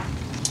you.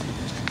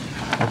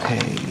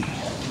 Okay.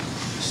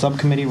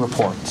 Subcommittee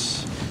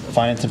reports.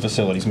 Finance and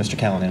Facilities. Mr.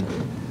 Callahan.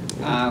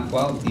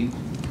 Well, you've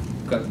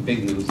got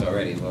big news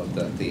already about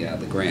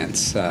the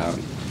grants.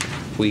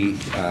 We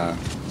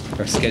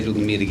are scheduled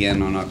to meet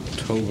again on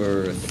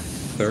October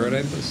 3rd,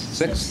 I believe,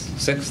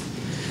 6th.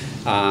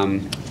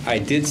 I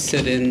did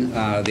sit in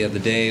the other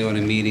day on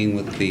a meeting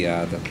with the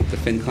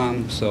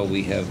FinCom, so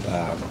we have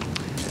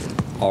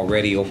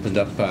already opened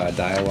up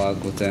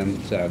dialogue with them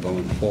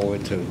going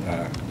forward to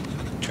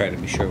try to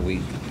be sure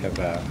we have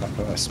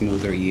a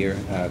smoother year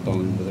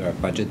going with our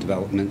budget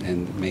development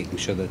and making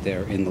sure that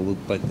they're in the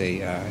loop like they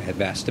have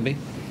asked to be.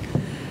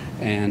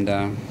 And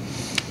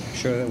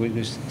sure that we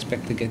just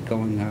expect to get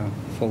going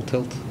full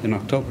tilt in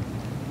October.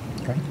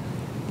 Great.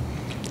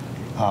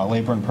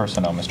 Labor and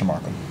Personnel, Mr.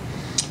 Markham.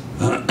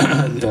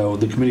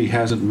 The committee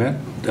hasn't met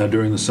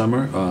during the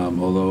summer,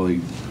 although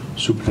the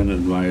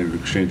superintendent and I had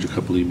exchanged a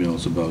couple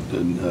emails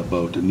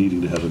about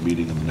needing to have a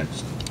meeting in the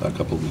next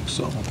couple of weeks,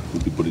 so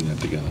we'll be putting that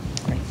together.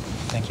 Great.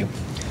 Thank you.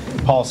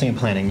 Policy and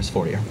Planning, Ms.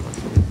 Fortier.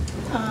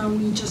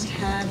 We just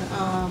had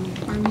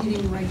our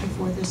meeting right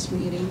before this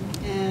meeting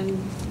and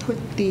put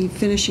the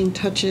finishing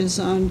touches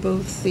on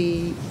both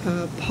the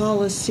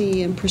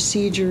policy and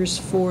procedures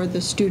for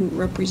the student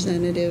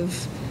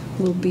representative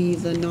will be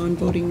the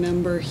non-voting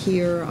member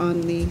here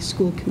on the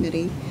school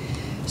committee.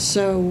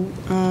 So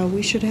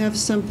we should have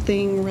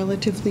something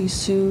relatively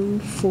soon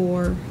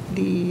for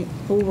the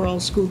overall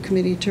school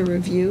committee to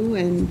review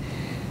and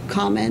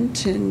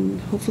comment,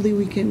 and hopefully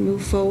we can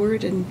move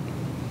forward and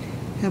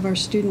have our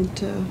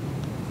student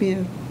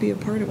be a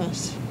part of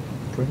us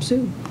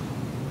soon.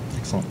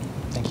 Excellent.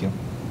 Thank you.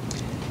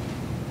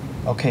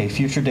 Okay,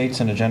 future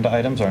dates and agenda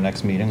items. Our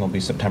next meeting will be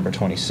September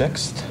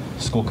 26th.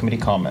 School committee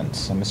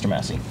comments. Mr.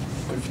 Massey.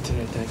 Good for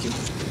today, thank you.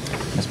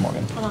 Ms.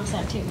 Morgan. I'm all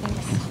set too,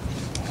 thanks.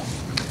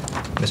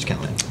 Mr.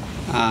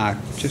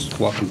 Callahan. Just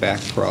welcome back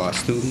for all our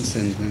students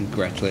and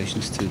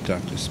congratulations to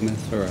Dr. Smith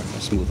for a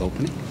smooth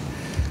opening.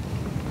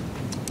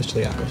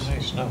 Mr. Liakos.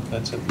 Nice. No,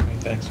 that's it for me.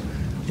 Thanks.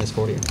 Ms.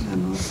 Fortier.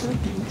 I'm all set,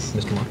 thanks.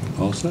 Mr.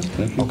 Markham. All set,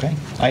 thank you. Okay,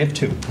 I have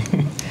two.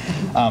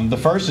 The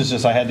first is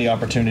just I had the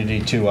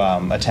opportunity to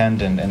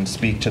attend and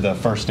speak to the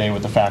first day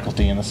with the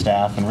faculty and the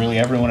staff and really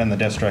everyone in the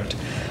district.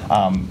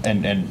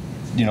 And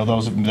you know,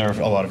 there are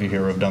a lot of you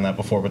here who have done that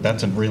before, but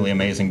that's a really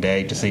amazing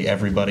day to see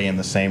everybody in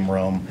the same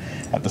room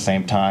at the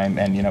same time.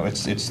 And you know,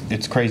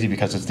 it's crazy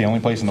because it's the only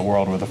place in the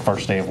world where the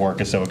first day of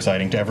work is so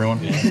exciting to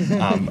everyone.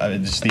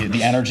 Just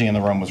the energy in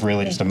the room was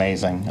really just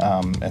amazing.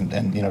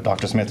 And you know,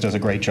 Dr. Smith does a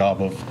great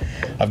job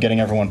of getting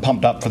everyone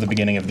pumped up for the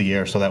beginning of the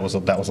year. So that was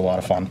a lot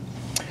of fun.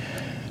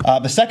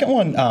 The second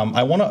one,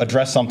 I want to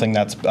address something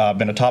that's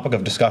been a topic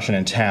of discussion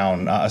in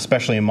town,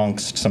 especially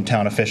amongst some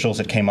town officials.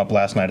 It came up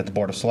last night at the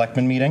Board of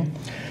Selectmen meeting.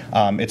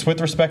 It's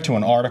with respect to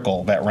an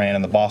article that ran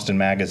in the Boston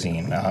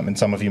Magazine, and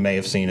some of you may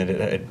have seen it.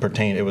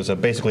 It was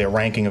basically a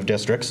ranking of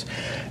districts,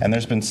 and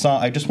there's been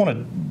some. I just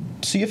want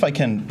to see if I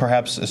can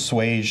perhaps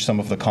assuage some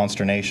of the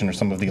consternation or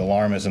some of the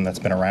alarmism that's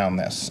been around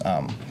this.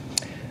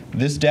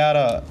 This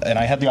data, and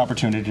I had the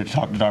opportunity to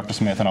talk to Dr.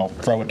 Smith, and I'll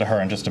throw it to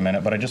her in just a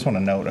minute, but I just want to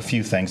note a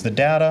few things. The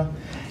data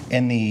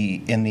in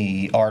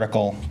the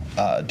article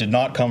did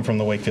not come from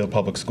the Wakefield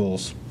Public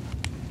Schools.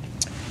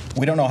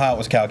 We don't know how it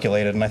was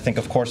calculated, and I think,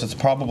 of course, it's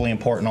probably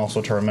important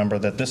also to remember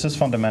that this is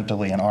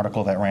fundamentally an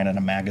article that ran in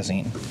a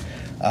magazine,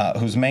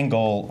 whose main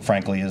goal,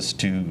 frankly, is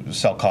to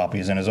sell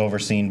copies and is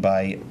overseen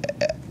by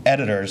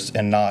editors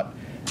and not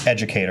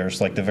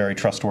educators like the very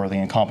trustworthy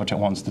and competent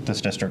ones that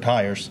this district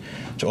hires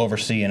to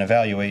oversee and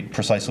evaluate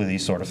precisely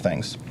these sort of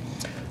things.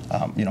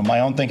 You know,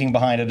 my own thinking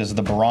behind it is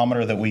the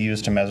barometer that we use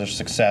to measure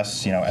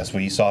success, you know, as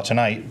we saw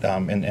tonight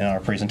in our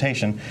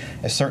presentation,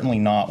 is certainly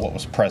not what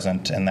was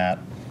present in that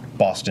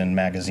Boston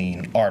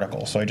Magazine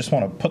article. So I just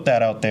want to put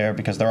that out there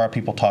because there are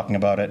people talking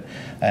about it,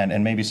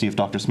 and maybe see if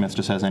Dr. Smith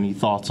just has any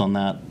thoughts on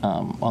that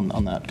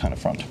on that kind of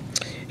front.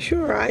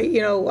 Sure.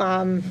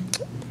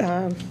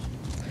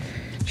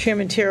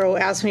 Chairman Tiro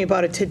asked me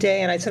about it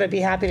today, and I said I'd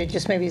be happy to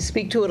just maybe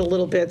speak to it a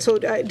little bit. So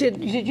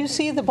did you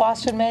see the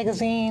Boston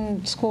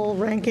Magazine school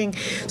ranking?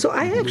 So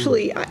I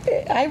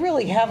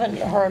really haven't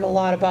heard a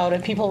lot about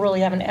it. People really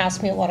haven't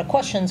asked me a lot of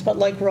questions, but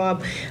like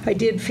Rob, I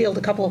did field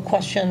a couple of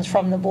questions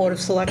from the Board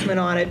of Selectmen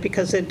on it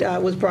because it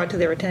was brought to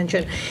their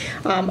attention.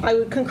 I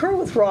would concur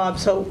with Rob.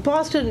 So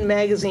Boston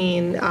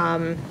Magazine,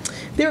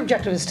 their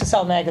objective is to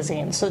sell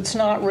magazines, so it's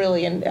not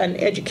really an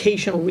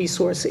educational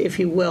resource, if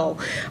you will.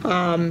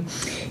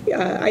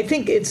 I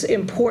think it's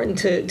important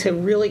to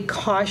really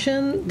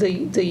caution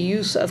the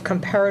use of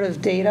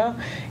comparative data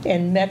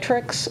and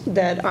metrics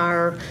that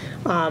are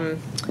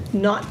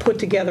not put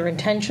together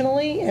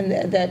intentionally and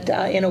that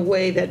in a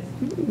way that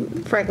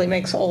frankly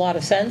makes a lot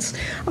of sense.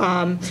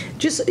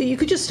 You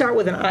could just start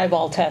with an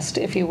eyeball test,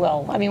 if you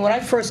will. I mean, when I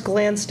first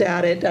glanced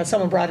at it,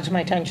 someone brought it to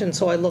my attention,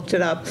 so I looked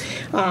it up.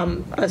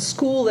 A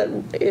school that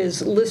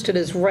is listed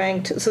as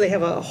ranked, so they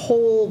have a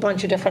whole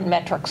bunch of different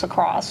metrics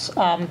across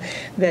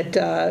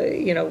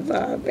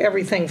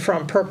everything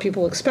from per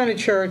pupil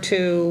expenditure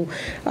to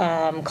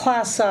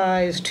class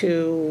size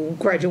to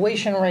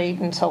graduation rate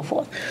and so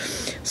forth.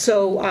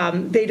 So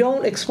they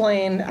don't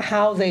explain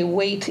how they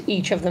weight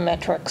each of the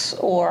metrics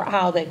or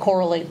how they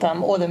correlate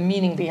them or the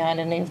meaning behind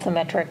any of the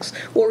metrics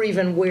or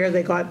even where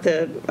they got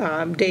the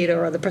data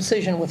or the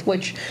precision with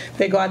which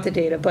they got the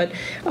data. But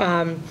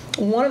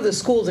one of the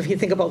schools, if you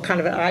think about kind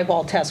of an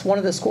eyeball test, one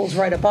of the schools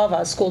right above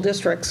us, school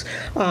districts,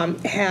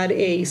 had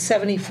a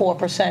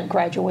 74%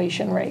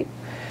 graduation rate.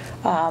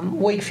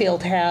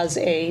 Wakefield has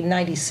a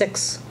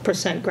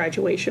 96%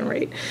 graduation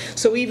rate.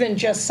 So even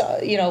just,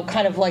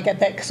 kind of like at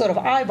that sort of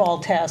eyeball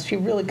test,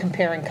 you're really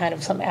comparing kind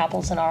of some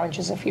apples and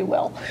oranges, if you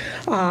will.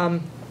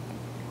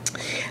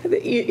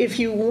 If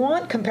you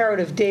want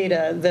comparative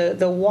data,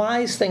 the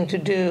wise thing to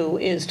do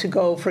is to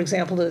go, for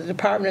example, to the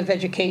Department of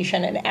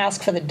Education and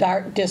ask for the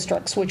DART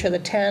districts, which are the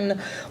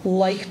 10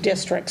 like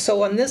districts.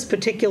 So on this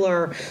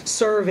particular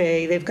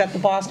survey, they've got the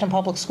Boston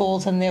Public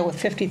Schools in there with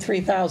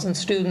 53,000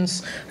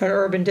 students, an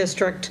urban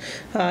district.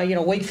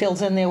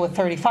 Wakefield's in there with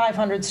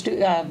 3,500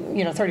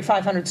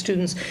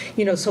 students.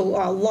 So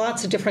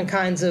lots of different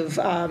kinds of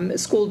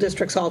school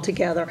districts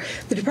altogether.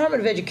 The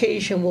Department of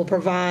Education will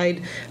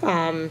provide,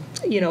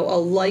 a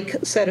like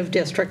set of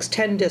districts,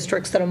 10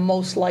 districts that are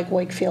most like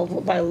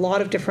Wakefield by a lot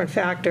of different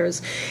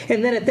factors.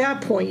 And then at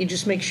that point, you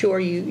just make sure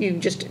you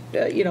just,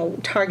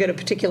 target a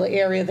particular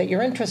area that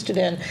you're interested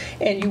in,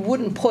 and you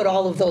wouldn't put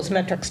all of those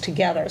metrics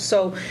together.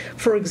 So,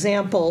 for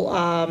example,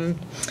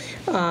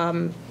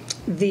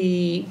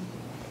 the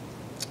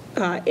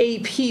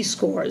AP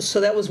scores.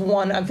 So that was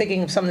one. I'm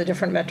thinking of some of the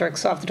different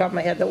metrics off the top of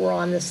my head that were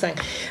on this thing.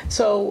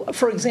 So,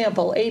 for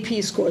example,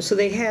 AP scores. So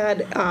they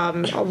had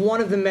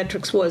one of the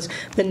metrics was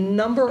the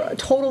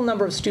total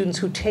number of students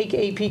who take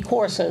AP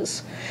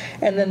courses,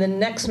 and then the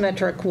next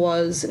metric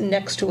was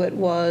next to it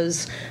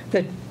was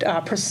the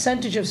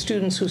percentage of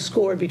students who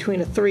scored between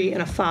a 3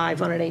 and a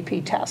 5 on an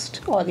AP test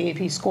or the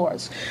AP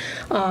scores.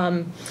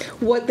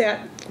 What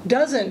that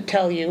doesn't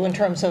tell you in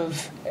terms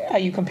of are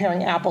you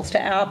comparing apples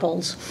to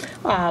apples,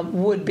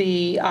 would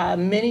be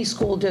many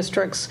school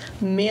districts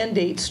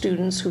mandate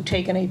students who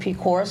take an AP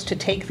course to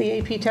take the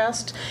AP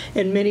test,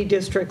 and many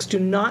districts do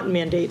not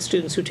mandate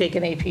students who take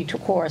an AP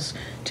course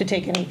to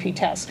take an AP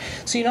test.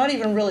 So you're not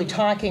even really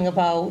talking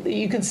about,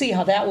 you can see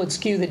how that would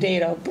skew the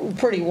data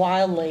pretty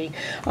wildly.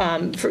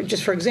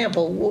 For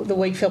example, the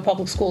Wakefield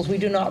Public Schools, we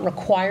do not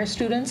require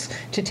students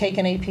to take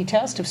an AP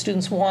test. If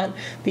students want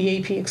the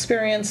AP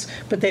experience,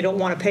 but they don't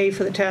want to pay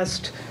for the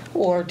test,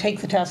 or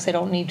take the test, they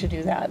don't need to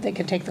do that. They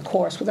can take the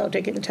course without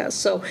taking the test.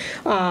 So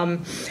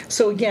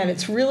again,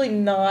 it's really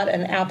not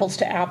an apples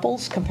to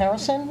apples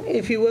comparison,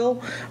 if you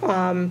will.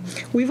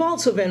 We've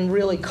also been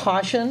really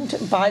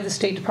cautioned by the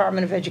State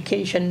Department of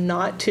Education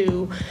not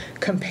to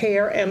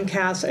compare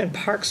MCAS and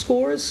PARCC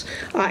scores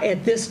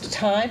at this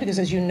time, because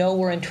as you know,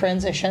 we're in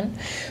transition.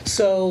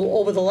 So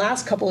over the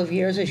last couple of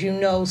years, as you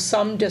know,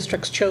 some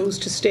districts chose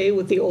to stay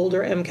with the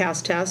older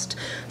MCAS test.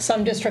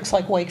 Some districts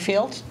like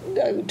Wakefield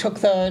took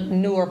the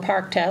newer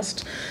PARCC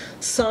test.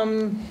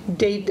 Some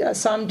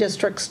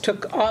districts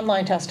took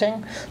online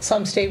testing.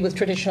 Some stayed with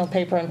traditional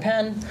paper and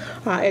pen.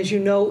 As you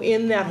know,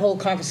 in that whole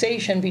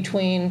conversation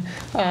between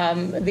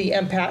the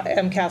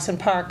MCAS and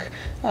PARCC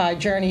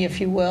journey, if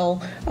you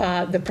will,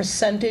 the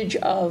percentage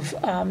of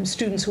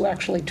students who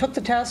actually took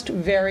the test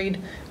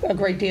varied a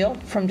great deal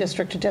from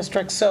district to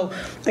district. So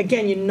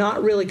again, you're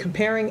not really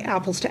comparing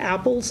apples to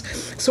apples.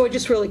 So I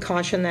just really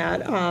caution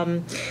that.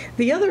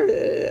 The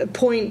other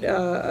point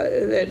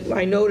that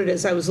I noted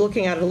as I was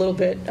looking at it a little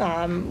bit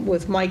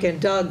with Mike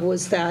and Doug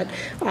was that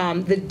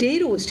the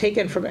data was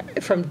taken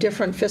from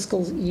different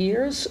fiscal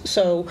years.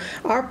 So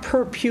our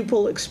per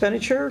pupil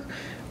expenditure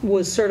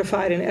was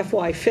certified in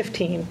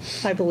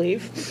FY15, I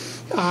believe.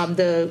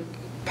 The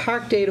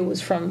PARCC data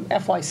was from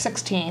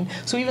FY16,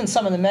 so even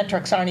some of the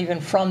metrics aren't even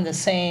from the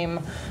same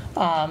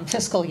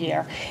fiscal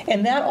year.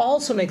 And that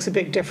also makes a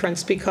big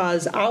difference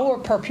because our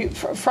per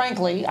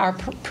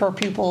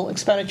pupil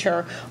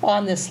expenditure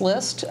on this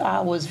list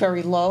was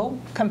very low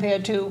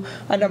compared to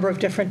a number of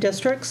different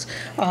districts.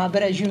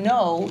 But as you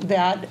know,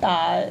 that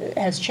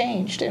has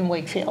changed in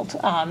Wakefield,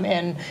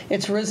 and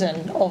it's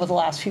risen over the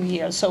last few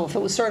years. So if it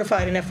was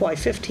certified in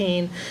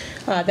FY15,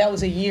 that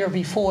was a year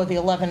before the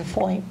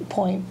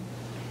 11.4%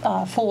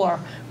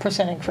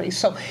 increase.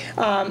 So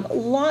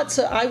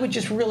I would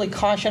just really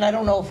caution, I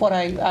don't know if what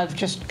I've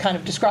just kind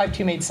of described to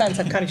you made sense.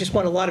 I've kind of just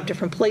went a lot of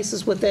different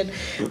places with it,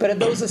 but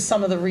those are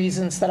some of the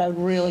reasons that I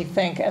really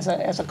think as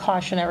a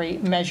cautionary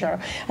measure.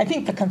 I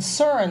think the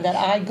concern that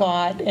I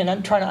got, and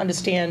I'm trying to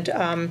understand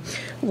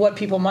what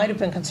people might have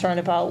been concerned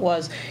about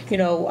was,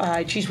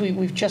 geez,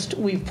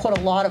 we've put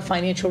a lot of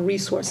financial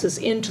resources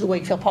into the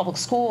Wakefield Public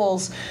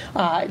Schools.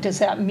 Does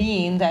that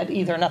mean that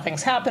either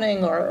nothing's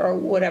happening or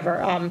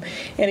whatever?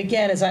 And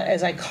again, as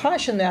I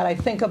caution that, I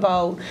think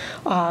about,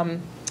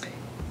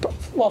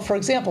 well, for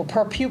example,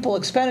 per pupil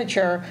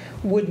expenditure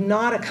would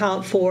not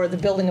account for the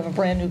building of a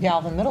brand-new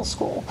Galvin Middle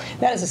School.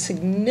 That is a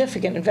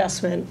significant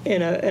investment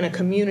in a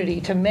community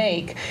to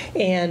make,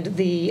 and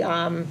the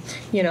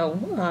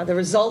the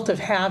result of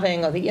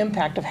having, or the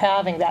impact of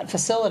having that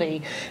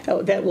facility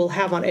that will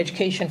have on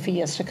education for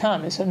years to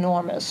come is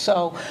enormous.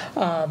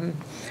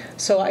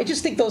 So I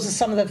just think those are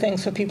some of the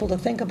things for people to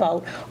think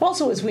about.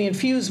 Also, as we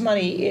infuse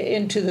money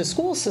into the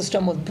school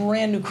system with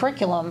brand new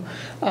curriculum,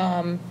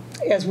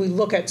 as we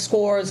look at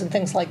scores and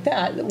things like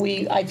that,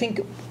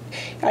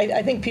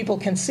 I think people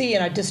can see,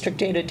 and our district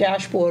data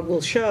dashboard will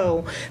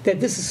show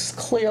that this is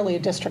clearly a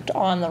district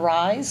on the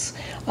rise,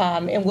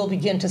 and we'll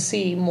begin to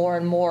see more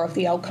and more of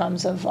the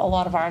outcomes of a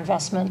lot of our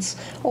investments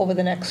over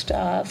the next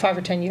 5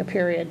 or 10 year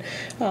period.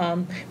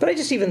 But I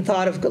just even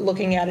thought of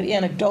looking at it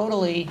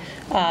anecdotally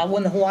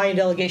when the Hawaiian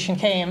delegation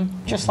came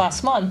just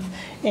last month,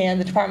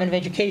 and the Department of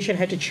Education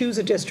had to choose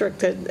a district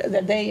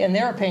that they, in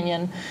their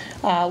opinion,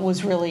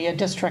 was really a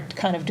district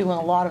kind of doing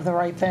a lot of the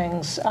right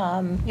things.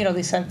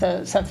 They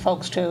sent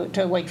folks to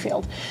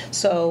Wakefield.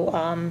 So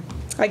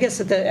I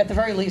guess at the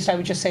very least, I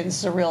would just say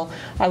this is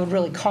I would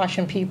really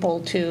caution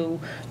people to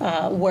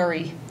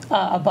worry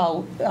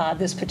about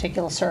this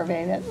particular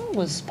survey that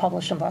was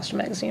published in Boston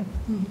Magazine.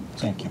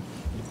 Thank you.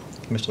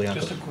 Mr. Lianco.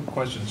 Just a quick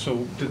question.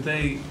 So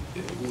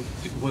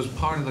was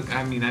part of the, I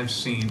haven't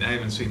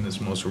seen this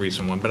most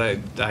recent one, but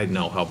I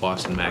know how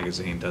Boston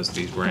Magazine does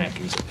these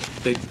rankings.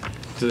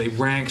 Do they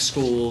rank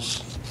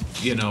schools?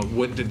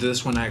 Did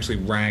this one actually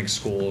rank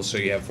schools? So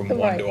you have from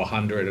 1 to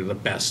 100, or the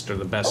best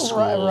schools,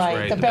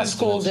 right? The best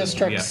school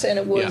districts, and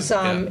it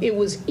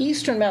was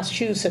Eastern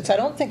Massachusetts. I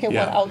don't think it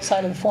went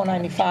outside of the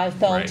 495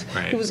 belt.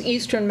 Right. It was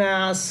Eastern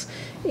Mass.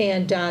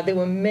 And there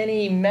were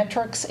many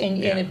metrics,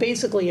 and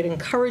it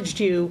encouraged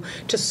you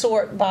to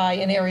sort by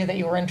an area that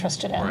you were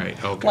interested in,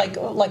 right? Okay.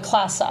 Like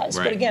class size.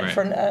 But again,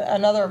 for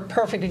another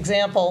perfect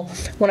example,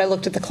 when I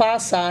looked at the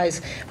class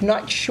size, I'm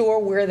not sure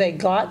where they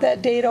got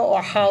that data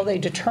or how they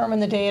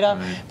determined the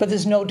data, but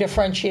there's no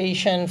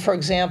differentiation. For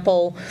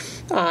example,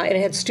 and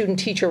it had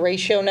student-teacher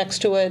ratio next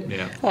to it.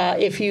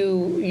 If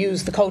you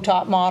use the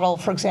COTOP model,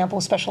 for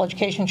example, special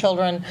education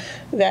children,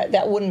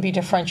 that wouldn't be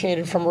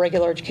differentiated from a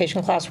regular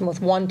education classroom with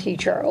one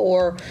teacher.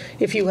 Or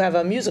if you have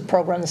a music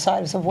program the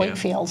size of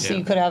Wakefield, so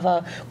you could have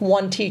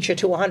one teacher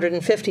to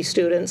 150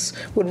 students,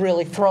 would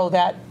really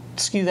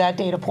skew that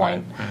data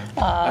point.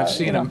 I've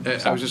seen I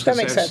was just going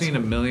to say, I've seen a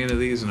million of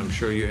these, and I'm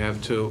sure you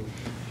have too.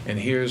 And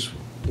here's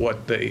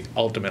what they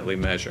ultimately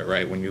measure,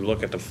 right? When you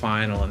look at the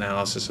final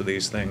analysis of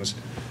these things,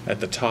 at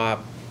the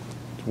top,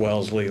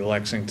 Wellesley,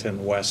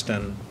 Lexington,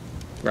 Weston,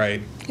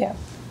 right? Yeah.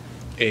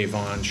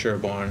 Avon,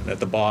 Sherborne.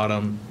 At the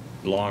bottom,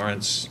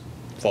 Lawrence,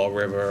 Fall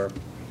River.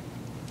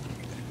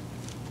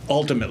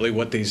 Ultimately,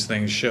 what these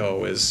things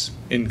show is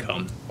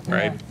income,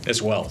 right,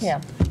 as wealth,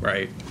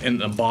 right?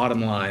 And the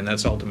bottom line,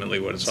 that's ultimately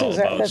what it's all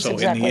about. So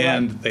in the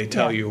end, they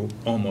tell you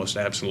almost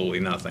absolutely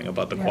nothing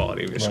about the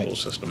quality of your school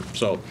system.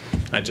 So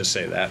I just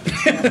say that.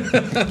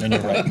 And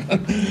you're right.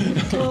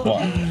 Well,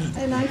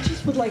 and I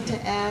just would like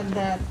to add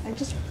that I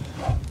just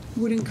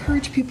would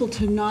encourage people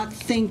to not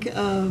think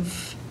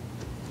of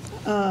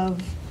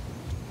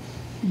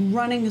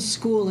running a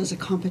school as a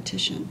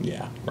competition.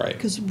 Yeah, right.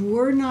 Because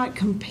we're not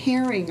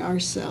comparing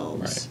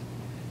ourselves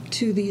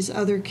to these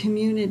other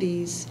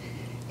communities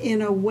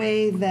in a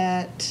way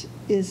that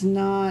is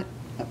not,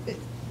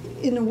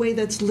 in a way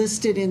that's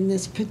listed in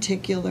this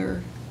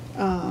particular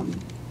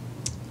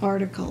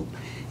article.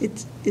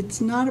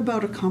 It's not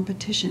about a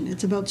competition.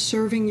 It's about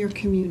serving your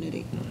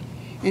community.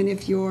 And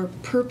if your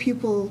per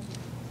pupil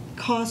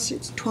costs,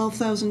 it's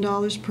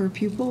 $12,000 per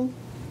pupil,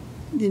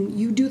 then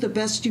you do the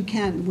best you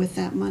can with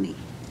that money.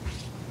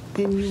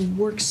 And you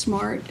work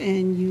smart,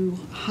 and you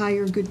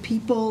hire good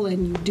people,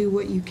 and you do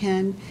what you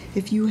can.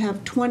 If you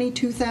have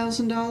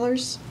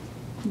 $22,000,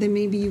 then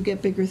maybe you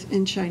get bigger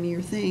and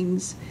shinier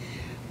things.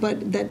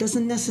 But that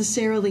doesn't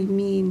necessarily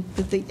mean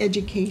that the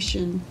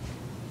education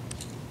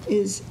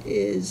is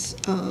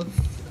of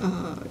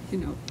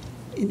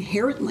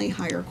inherently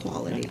higher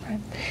quality.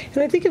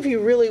 And I think if you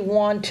really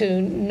want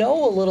to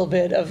know a little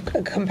bit of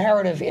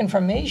comparative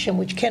information,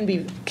 which can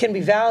be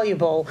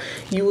valuable,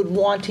 you would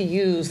want to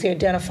use the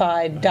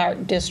identified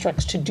DART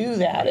districts to do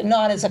that, and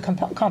not as a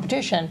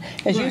competition,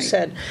 as you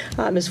said,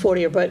 Ms.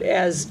 Fortier, but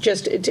as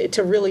just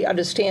to really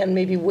understand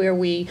maybe where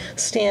we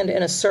stand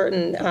in a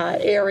certain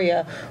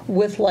area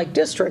with like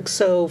districts.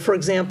 So, for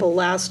example,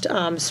 last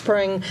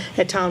spring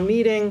at town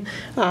meeting,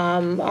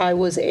 I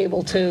was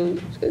able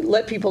to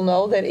let people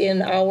know that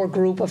in our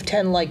group of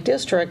 10 like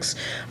districts,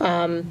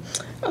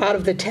 out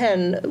of the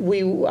 10,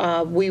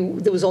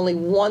 there was only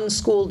one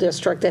school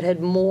district that had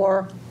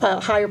a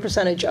higher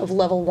percentage of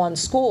level 1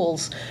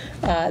 schools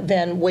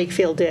than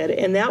Wakefield did.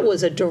 And that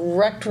was a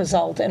direct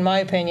result, in my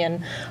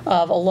opinion,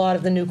 of a lot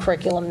of the new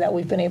curriculum that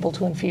we've been able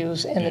to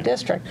infuse in the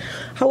district.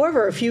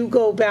 However, if you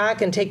go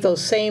back and take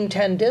those same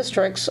 10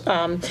 districts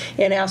and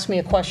ask me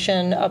a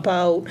question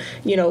about,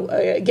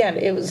 again,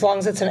 as long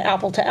as it's an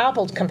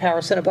apple-to-apple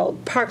comparison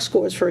about PARCC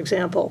scores, for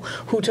example,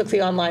 who took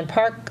the online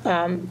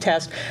PARCC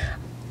test,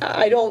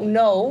 I don't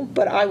know,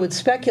 but I would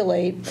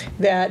speculate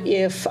that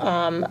if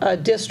a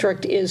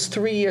district is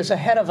 3 years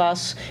ahead of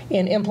us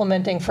in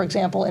implementing, for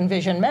example,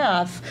 Envision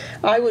Math,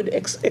 I would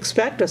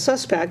expect or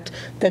suspect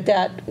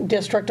that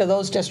district or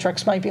those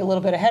districts might be a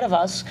little bit ahead of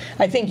us.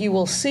 I think you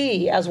will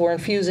see, as we're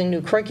infusing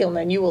new curriculum,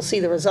 and you will see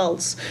the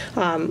results,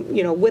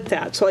 with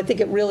that. So I think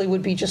it really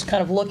would be just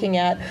kind of looking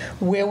at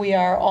where we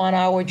are on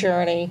our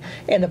journey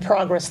and the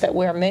progress that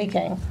we're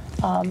making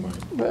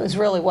is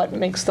really what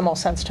makes the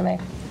most sense to me.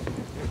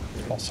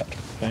 All set.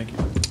 Thank you.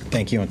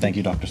 Thank you, and thank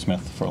you, Dr.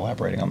 Smith, for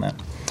elaborating on that.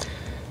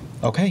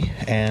 Okay,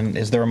 and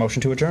is there a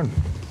motion to adjourn?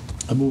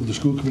 I move the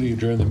school committee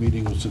adjourn the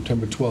meeting of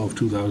September 12,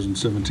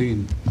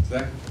 2017.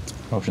 Second.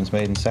 Motion's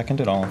made and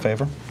seconded. All in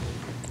favor?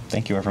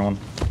 Thank you, everyone.